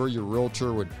James Duerr, your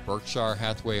realtor with Berkshire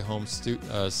Hathaway Home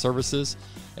Services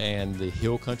and the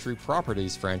Hill Country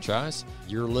Properties franchise.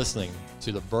 You're listening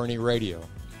to the Boerne Radio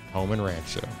Home and Ranch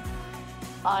Show.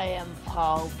 I am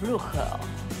Paul Brucher.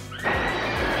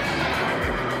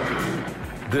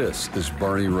 This is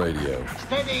Boerne Radio.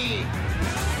 Steady!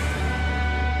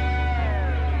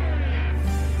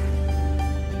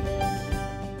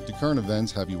 Do current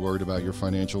events have you worried about your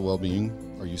financial well-being?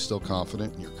 Are you still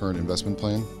confident in your current investment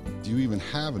plan? Do you even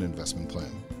have an investment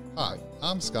plan? Hi,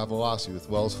 I'm Scott Velassi with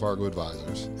Wells Fargo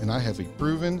Advisors, and I have a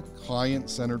proven,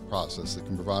 client-centered process that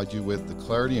can provide you with the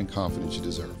clarity and confidence you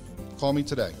deserve. Call me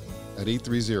today at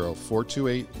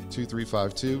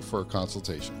 830-428-2352 for a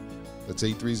consultation. That's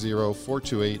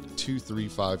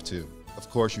 830-428-2352. Of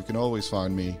course, you can always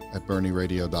find me at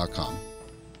BernieRadio.com.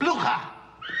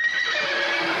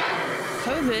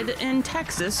 COVID in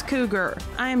Texas Cougar.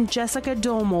 I am Jessica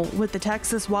Domel with the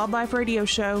Texas Wildlife Radio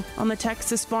Show on the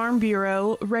Texas Farm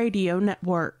Bureau Radio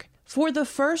Network. For the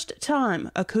first time,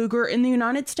 a cougar in the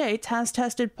United States has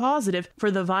tested positive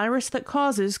for the virus that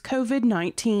causes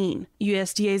COVID-19.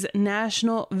 USDA's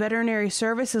National Veterinary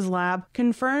Services Lab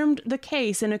confirmed the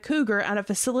case in a cougar at a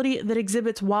facility that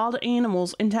exhibits wild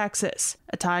animals in Texas.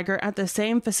 A tiger at the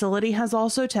same facility has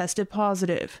also tested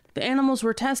positive. The animals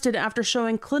were tested after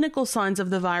showing clinical signs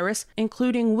of the virus,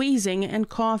 including wheezing and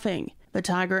coughing. The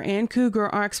tiger and cougar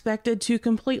are expected to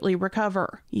completely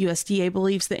recover. USDA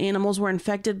believes the animals were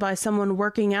infected by someone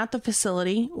working at the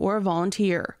facility or a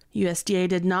volunteer. USDA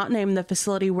did not name the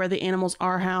facility where the animals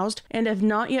are housed and have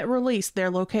not yet released their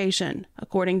location.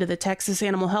 According to the Texas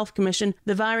Animal Health Commission,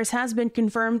 the virus has been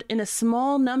confirmed in a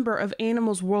small number of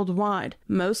animals worldwide,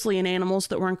 mostly in animals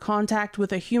that were in contact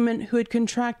with a human who had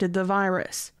contracted the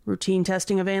virus. Routine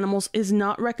testing of animals is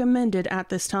not recommended at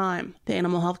this time. The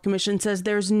Animal Health Commission says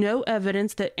there's no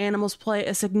evidence that animals play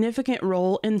a significant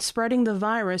role in spreading the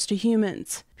virus to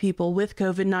humans. People with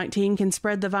COVID-19 can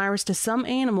spread the virus to some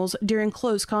animals during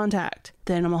close contact.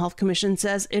 The Animal Health Commission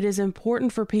says it is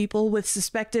important for people with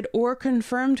suspected or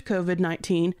confirmed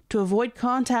COVID-19 to avoid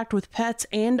contact with pets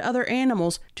and other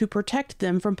animals to protect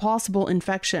them from possible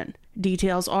infection.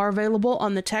 Details are available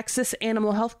on the Texas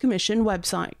Animal Health Commission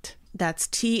website. That's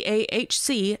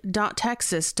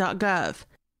tahc.texas.gov.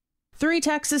 3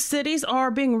 Texas cities are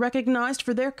being recognized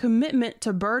for their commitment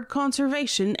to bird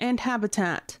conservation and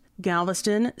habitat.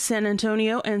 Galveston, San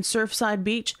Antonio, and Surfside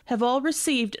Beach have all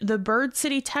received the Bird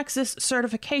City, Texas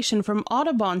certification from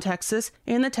Audubon, Texas,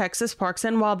 and the Texas Parks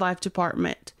and Wildlife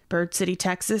Department. Bird City,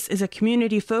 Texas is a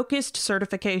community-focused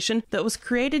certification that was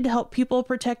created to help people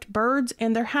protect birds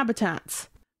and their habitats.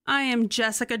 I am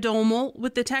Jessica Domel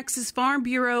with the Texas Farm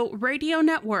Bureau Radio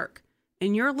Network,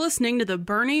 and you're listening to the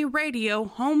Boerne Radio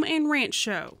Home and Ranch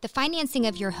Show. The financing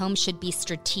of your home should be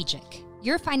strategic.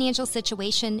 Your financial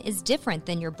situation is different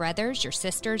than your brothers, your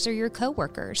sisters, or your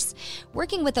coworkers.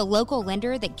 Working with a local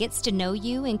lender that gets to know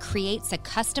you and creates a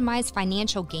customized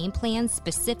financial game plan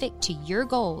specific to your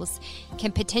goals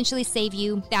can potentially save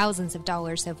you thousands of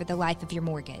dollars over the life of your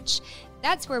mortgage.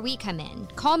 That's where we come in.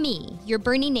 Call me, your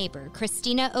Boerne neighbor,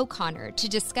 Christina O'Connor, to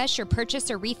discuss your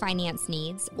purchase or refinance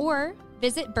needs, or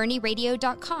visit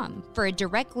BoerneRadio.com for a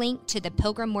direct link to the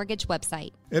Pilgrim Mortgage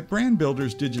website. At Brand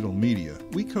Builders Digital Media,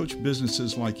 we coach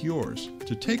businesses like yours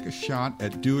to take a shot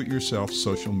at do-it-yourself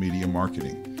social media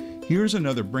marketing. Here's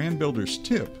another Brand Builders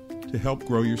tip to help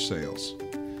grow your sales.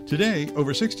 Today,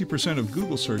 over 60% of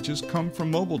Google searches come from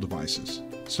mobile devices.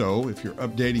 So, if you're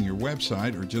updating your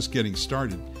website or just getting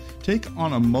started, take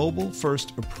on a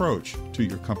mobile-first approach to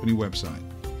your company website.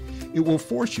 It will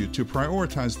force you to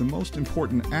prioritize the most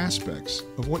important aspects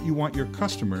of what you want your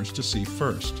customers to see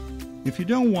first. If you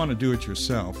don't want to do it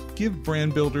yourself, give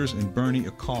Brand Builders in Boerne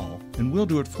a call and we'll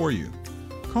do it for you.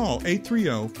 Call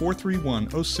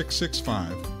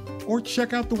 830-431-0665 or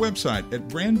check out the website at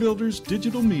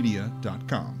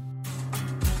brandbuildersdigitalmedia.com.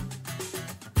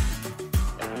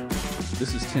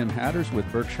 This is Tim Hatters with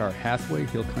Berkshire Hathaway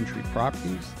Hill Country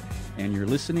Properties, and you're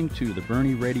listening to the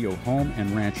Boerne Radio Home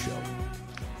and Ranch Show.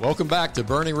 Welcome back to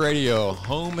Boerne Radio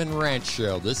Home and Ranch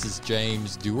Show. This is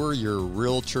James Duerr, your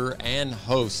realtor and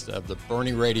host of the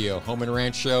Boerne Radio Home and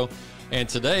Ranch Show. And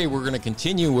today we're going to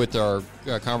continue with our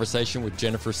conversation with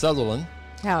Jennifer Sutherland.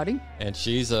 Howdy. And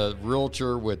she's a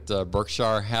realtor with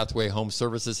Berkshire Hathaway Home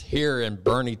Services here in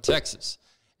Boerne, Texas.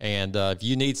 And if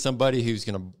you need somebody who's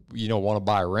going to, want to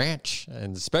buy a ranch,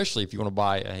 and especially if you want to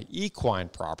buy an equine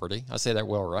property, I say that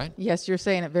well, right? Yes, you're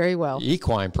saying it very well.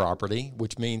 Equine property,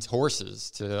 which means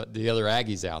horses to the other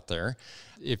Aggies out there.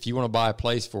 If you want to buy a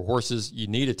place for horses, you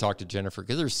need to talk to Jennifer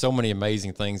because there's so many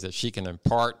amazing things that she can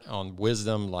impart on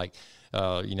wisdom, like,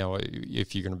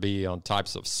 if you're going to be on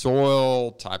types of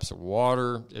soil, types of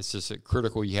water. It's just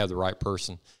critical you have the right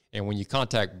person. And when you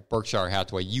contact Berkshire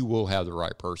Hathaway, you will have the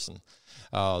right person.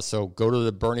 So go to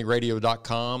the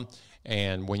BoerneRadio.com,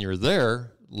 and when you're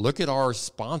there, look at our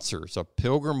sponsors of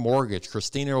Pilgrim Mortgage,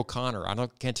 Christina O'Connor.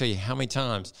 Can't tell you how many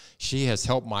times she has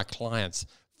helped my clients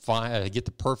get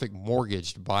the perfect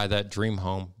mortgage to buy that dream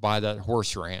home, buy that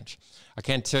horse ranch. I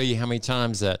can't tell you how many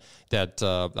times that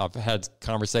I've had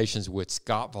conversations with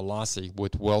Scott Velassi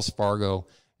with Wells Fargo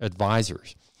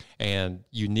Advisors. And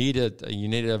you need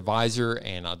an advisor,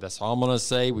 and that's all I'm going to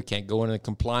say. We can't go into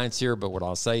compliance here, but what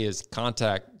I'll say is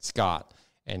contact Scott,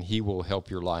 and he will help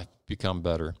your life become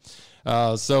better.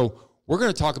 So we're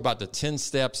going to talk about the 10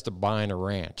 steps to buying a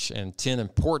ranch and 10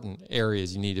 important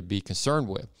areas you need to be concerned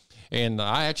with. And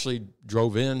I actually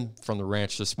drove in from the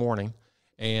ranch this morning,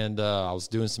 and I was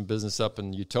doing some business up in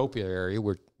the Utopia area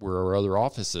where our other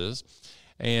office is,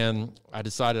 and I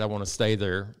decided I want to stay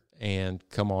there and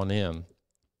come on in.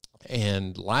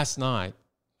 And last night,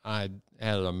 I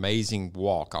had an amazing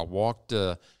walk. I walked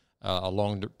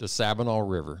along the Sabinal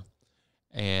River,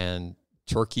 and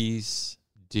turkeys,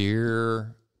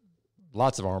 deer,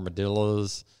 lots of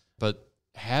armadillos, but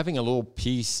having a little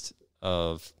piece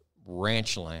of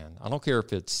ranch land. I don't care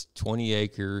if it's 20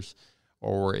 acres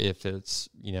or if it's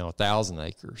 1,000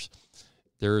 acres.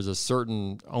 There is a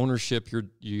certain ownership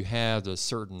you have, a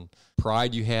certain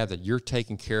pride you have that you're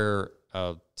taking care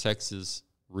of Texas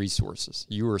resources.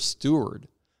 You are a steward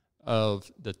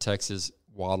of the Texas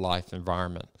wildlife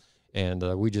environment, and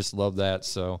we just love that.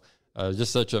 So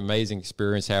just such an amazing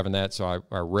experience having that. So I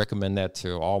recommend that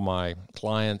to all my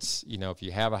clients. If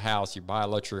you have a house, you buy a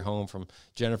luxury home from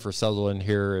Jennifer Sutherland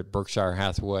here at Berkshire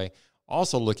Hathaway,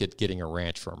 also look at getting a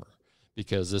ranch from her,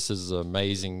 because this is an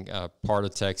amazing part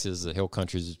of Texas. The Hill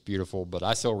Country is beautiful, but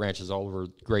I sell ranches all over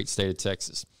the great state of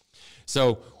Texas.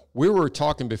 So we were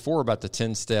talking before about the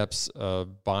 10 steps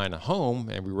of buying a home,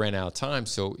 and we ran out of time.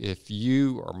 So if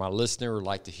you or my listener would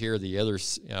like to hear the other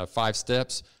 5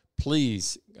 steps,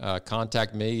 please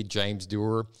contact me, James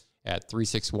Duerr, at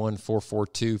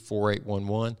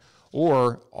 361-442-4811,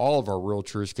 or all of our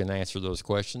realtors can answer those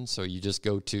questions. So you just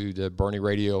go to the Boerne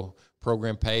Radio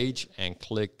program page and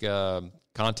click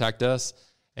contact us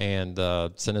and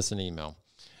send us an email.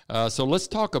 So let's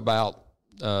talk about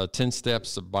 10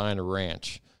 steps of buying a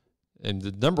ranch. And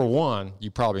the number one, you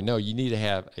probably know, you need to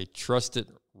have a trusted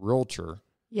realtor.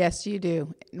 Yes, you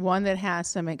do. One that has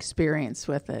some experience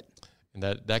with it. And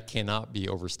that cannot be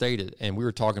overstated. And we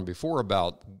were talking before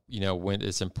about, when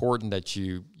it's important that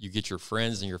you get your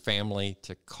friends and your family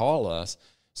to call us.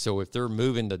 So if they're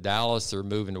moving to Dallas, they're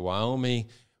moving to Wyoming,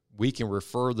 we can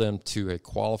refer them to a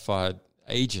qualified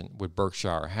agent with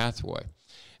Berkshire Hathaway.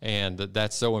 And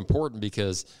that's so important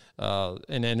because,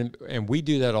 and we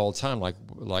do that all the time.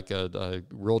 Like a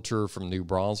realtor from New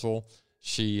Braunfels,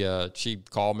 she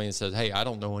called me and said, "Hey, I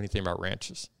don't know anything about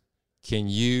ranches. Can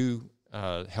you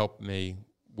help me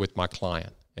with my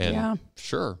client?" And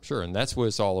sure. And that's what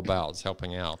it's all about, is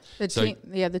helping out.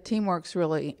 The teamwork's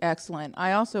really excellent.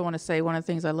 I also want to say one of the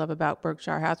things I love about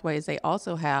Berkshire Hathaway is they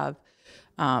also have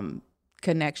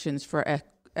connections for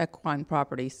equine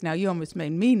properties. Now, you almost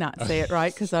made me not say it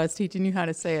right because I was teaching you how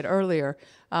to say it earlier,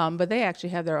 but they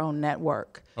actually have their own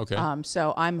network. Okay.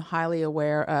 So I'm highly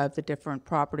aware of the different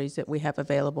properties that we have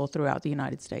available throughout the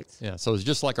United States. Yeah, so it's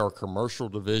just like our commercial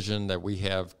division that we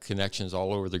have connections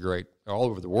all over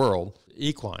the world.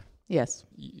 Equine. Yes.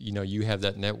 You have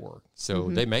that network. So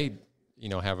they may,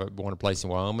 have one place in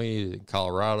Wyoming,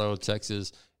 Colorado,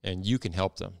 Texas, and you can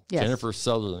help them. Yes. Jennifer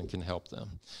Sutherland can help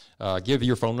them. Give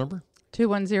your phone number.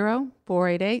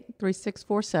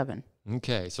 210-488-3647.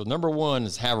 Okay, so number one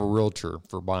is have a realtor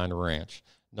for buying a ranch.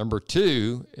 Number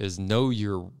two is know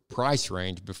your price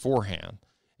range beforehand.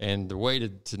 And the way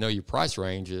to know your price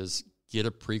range is get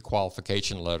a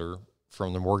pre-qualification letter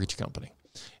from the mortgage company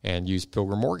and use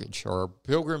Pilgrim Mortgage. Or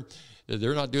Pilgrim,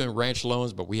 they're not doing ranch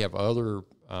loans, but we have other,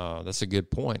 that's a good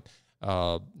point.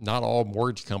 Not all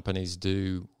mortgage companies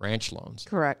do ranch loans.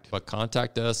 Correct. But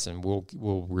contact us and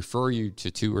we'll refer you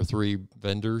to 2 or 3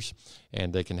 vendors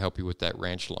and they can help you with that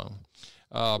ranch loan.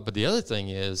 But the other thing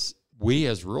is we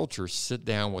as realtors sit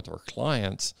down with our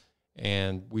clients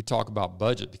and we talk about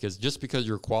budget, because just because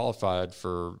you're qualified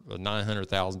for a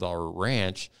 $900,000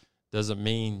 ranch doesn't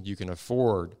mean you can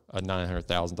afford a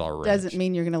 $900,000 ranch. Doesn't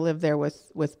mean you're going to live there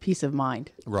with peace of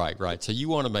mind. Right. So you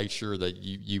want to make sure that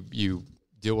you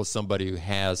deal with somebody who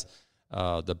has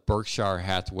the Berkshire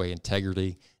Hathaway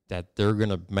integrity, that they're going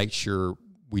to make sure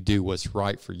we do what's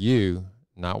right for you,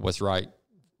 not what's right.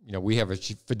 We have a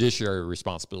fiduciary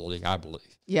responsibility, I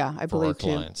believe. Yeah, I believe for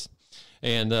our clients.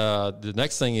 And the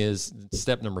next thing is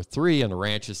step number 3 on the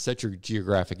ranch is set your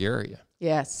geographic area.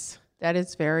 Yes, that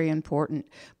is very important.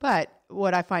 But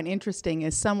what I find interesting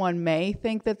is someone may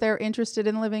think that they're interested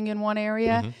in living in one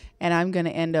area, and I'm going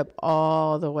to end up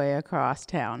all the way across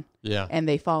town. Yeah. And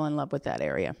they fall in love with that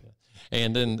area.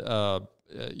 And then,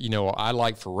 I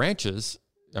like for ranches,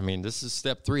 this is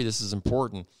step 3. This is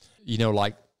important.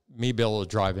 Like me be able to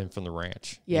drive in from the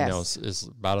ranch. Yes. It's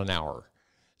about an hour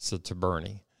to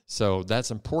Boerne. So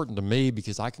that's important to me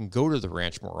because I can go to the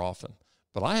ranch more often.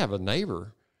 But I have a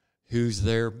neighbor who's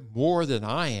there more than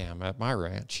I am at my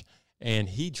ranch, and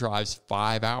he drives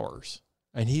 5 hours,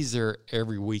 and he's there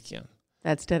every weekend.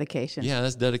 That's dedication. Yeah,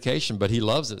 that's dedication, but he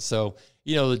loves it. So,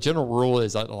 the general rule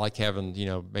is I like having,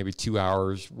 maybe 2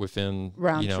 hours within,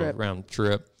 round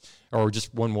trip, or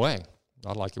just one way.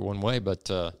 I like it one way, but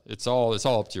it's all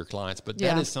up to your clients. But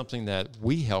that is something that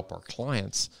we help our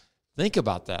clients think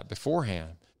about that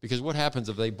beforehand. Because what happens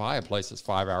if they buy a place that's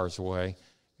 5 hours away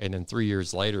and then 3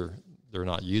 years later they're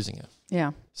not using it?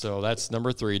 Yeah. So that's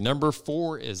number 3. Number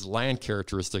 4 is land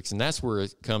characteristics, and that's where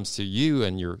it comes to you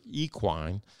and your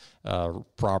equine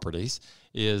properties.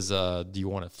 Is do you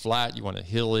want it flat? You want it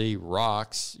hilly,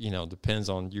 rocks? Depends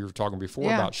on, you were talking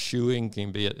before about shoeing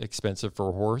can be expensive for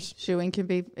a horse. Shoeing can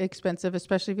be expensive,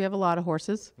 especially if you have a lot of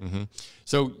horses. Mm-hmm.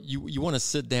 So you want to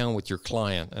sit down with your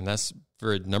client, and that's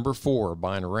for number 4,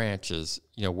 buying a ranch is,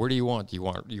 where do you want? Do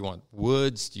you want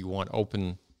woods? Do you want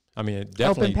open? Definitely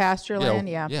open pasture land.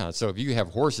 Yeah. Yeah. So if you have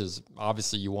horses,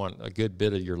 obviously you want a good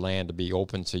bit of your land to be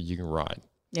open so you can ride.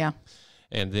 Yeah.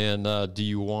 And then do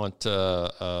you want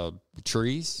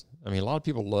trees? A lot of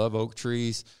people love oak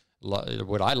trees.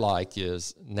 What I like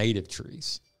is native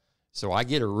trees. So I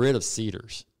get rid of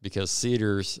cedars because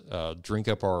cedars drink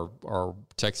up our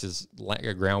Texas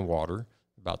groundwater,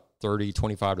 about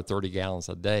 25 to 30 gallons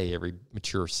a day, every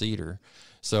mature cedar.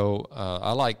 So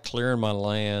I like clearing my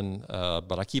land,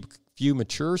 but I keep a few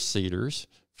mature cedars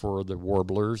for the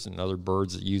warblers and other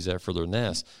birds that use that for their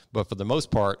nests. But for the most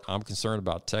part, I'm concerned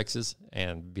about Texas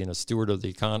and being a steward of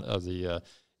the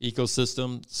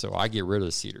ecosystem, so I get rid of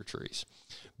the cedar trees.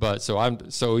 But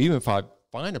so even if I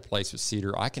find a place with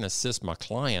cedar, I can assist my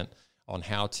client on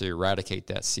how to eradicate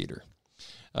that cedar.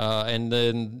 And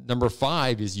then number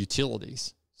 5 is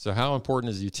utilities. So how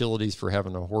important is utilities for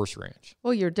having a horse ranch?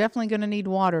 Well, you're definitely going to need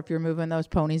water if you're moving those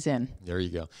ponies in. There you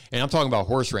go. And I'm talking about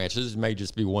horse ranches. It may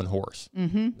just be one horse.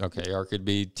 Mm-hmm. Okay, or it could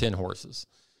be 10 horses.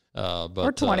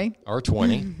 Or 20. Or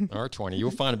 20. Or 20. You'll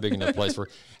find a big enough place for.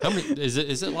 How many? Is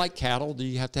it like cattle? Do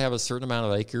you have to have a certain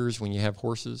amount of acres when you have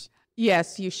horses?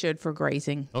 Yes, you should for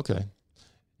grazing. Okay.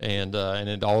 And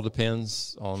it all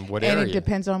depends on what area. And it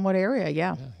depends on what area,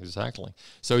 yeah. Exactly.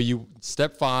 So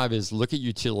step 5 is look at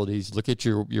utilities, look at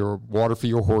your water for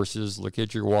your horses, look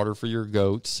at your water for your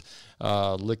goats,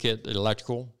 look at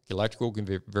electrical. Electrical can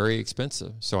be very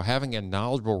expensive. So having a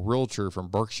knowledgeable realtor from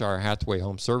Berkshire Hathaway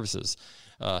Home Services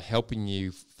helping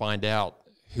you find out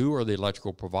who are the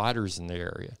electrical providers in the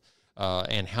area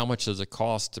and how much does it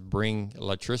cost to bring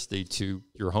electricity to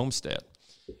your homestead.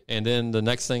 And then the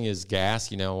next thing is gas.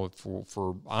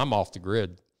 I'm off the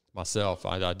grid myself.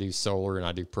 I do solar and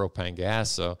I do propane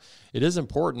gas. So it is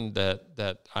important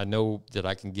that I know that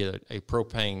I can get a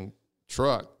propane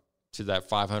truck to that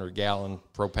 500-gallon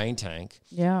propane tank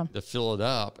to fill it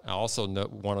up. I also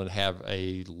want to have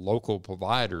a local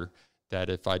provider that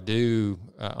if I do,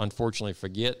 unfortunately,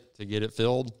 forget to get it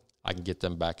filled, I can get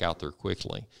them back out there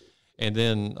quickly. And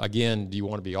then, again, do you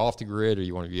want to be off the grid or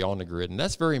you want to be on the grid? And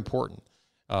that's very important.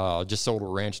 Just sold a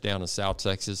ranch down in South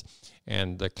Texas,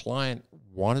 and the client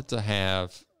wanted to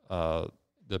have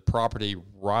the property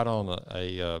right on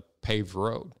a paved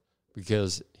road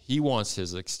because he wants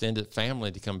his extended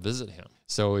family to come visit him.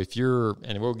 So if you're,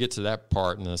 and we'll get to that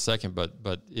part in a second,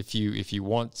 but if you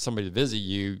want somebody to visit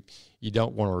you, you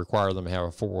don't want to require them to have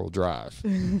a 4-wheel drive.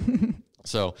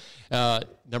 So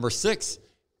number 6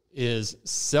 is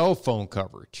cell phone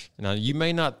coverage. Now, you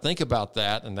may not think about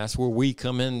that, and that's where we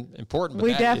come in important. But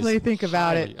we definitely think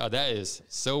about it. That is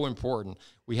so important.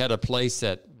 We had a place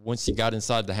that once you got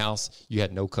inside the house, you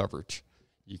had no coverage.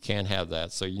 You can't have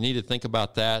that. So you need to think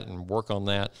about that and work on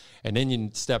that. And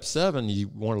then step 7, you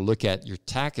want to look at your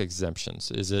tax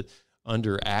exemptions. Is it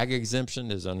under ag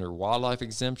exemption? Is it under wildlife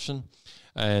exemption?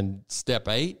 And step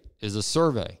 8 is a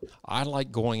survey. I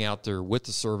like going out there with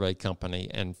the survey company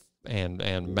and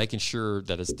making sure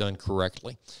that it's done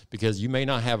correctly, because you may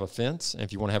not have a fence. And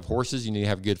if you want to have horses, you need to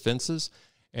have good fences.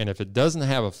 And if it doesn't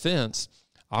have a fence,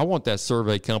 I want that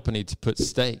survey company to put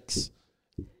stakes,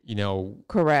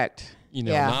 Correct.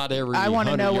 Not every 100 yards. I want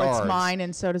to know what's mine,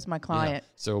 and so does my client.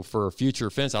 So for a future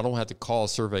fence, I don't have to call a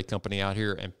survey company out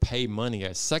here and pay money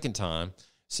a second time.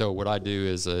 So what I do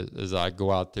is I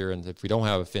go out there, and if we don't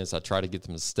have a fence, I try to get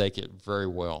them to stake it very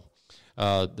well.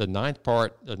 The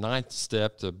ninth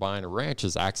step to buying a ranch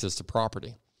is access to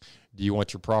property. Do you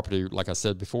want your property, like I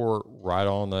said before, right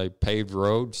on a paved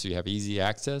road so you have easy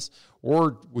access?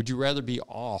 Or would you rather be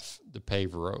off the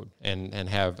paved road and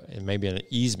have maybe an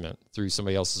easement through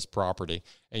somebody else's property?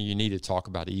 And you need to talk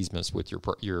about easements with your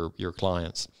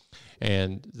clients.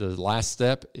 And the last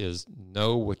step is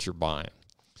know what you're buying.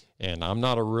 And I'm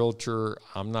not a realtor.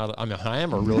 I am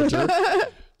a realtor.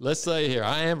 Let's say here,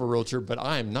 I am a realtor, but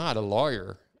I am not a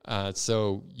lawyer.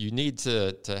 So you need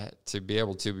to be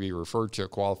able to be referred to a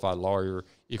qualified lawyer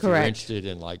if you're interested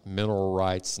in like mineral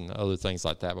rights and other things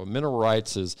like that. But mineral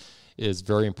rights is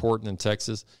very important in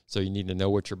Texas, so you need to know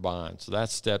what you're buying. So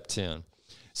that's step 10.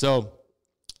 So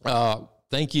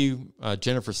thank you,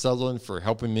 Jennifer Sutherland, for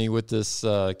helping me with this,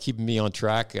 keeping me on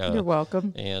track. You're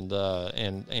welcome. And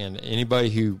anybody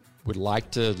who would like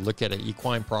to look at an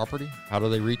equine property, how do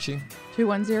they reach you?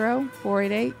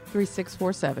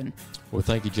 210-488-3647. Well,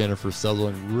 thank you, Jennifer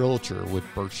Sutherland, realtor with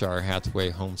Berkshire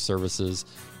Hathaway Home Services,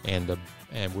 and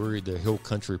we're the Hill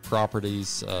Country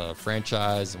Properties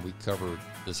franchise, and we cover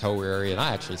this whole area. And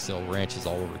I actually sell ranches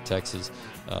all over Texas.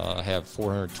 I have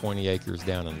 420 acres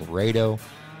down in Laredo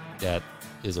that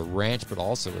is a ranch, but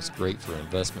also it's great for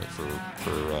investment for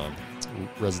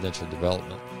residential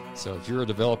development. So if you're a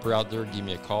developer out there, give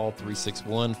me a call,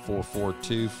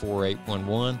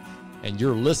 361-442-4811. And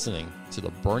you're listening to the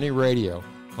Boerne Radio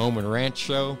Home and Ranch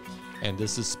Show. And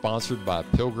this is sponsored by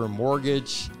Pilgrim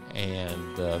Mortgage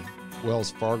and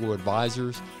Wells Fargo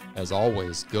Advisors. As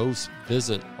always, go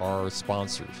visit our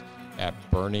sponsors at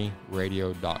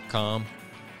BoerneRadio.com.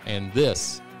 And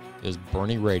this is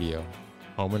Boerne Radio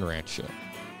Home and Ranch Show.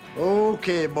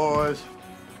 Okay, boys.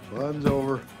 Fun's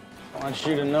over. I want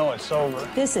you to know it's over.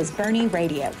 This is Boerne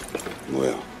Radio.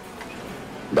 Well,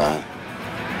 bye.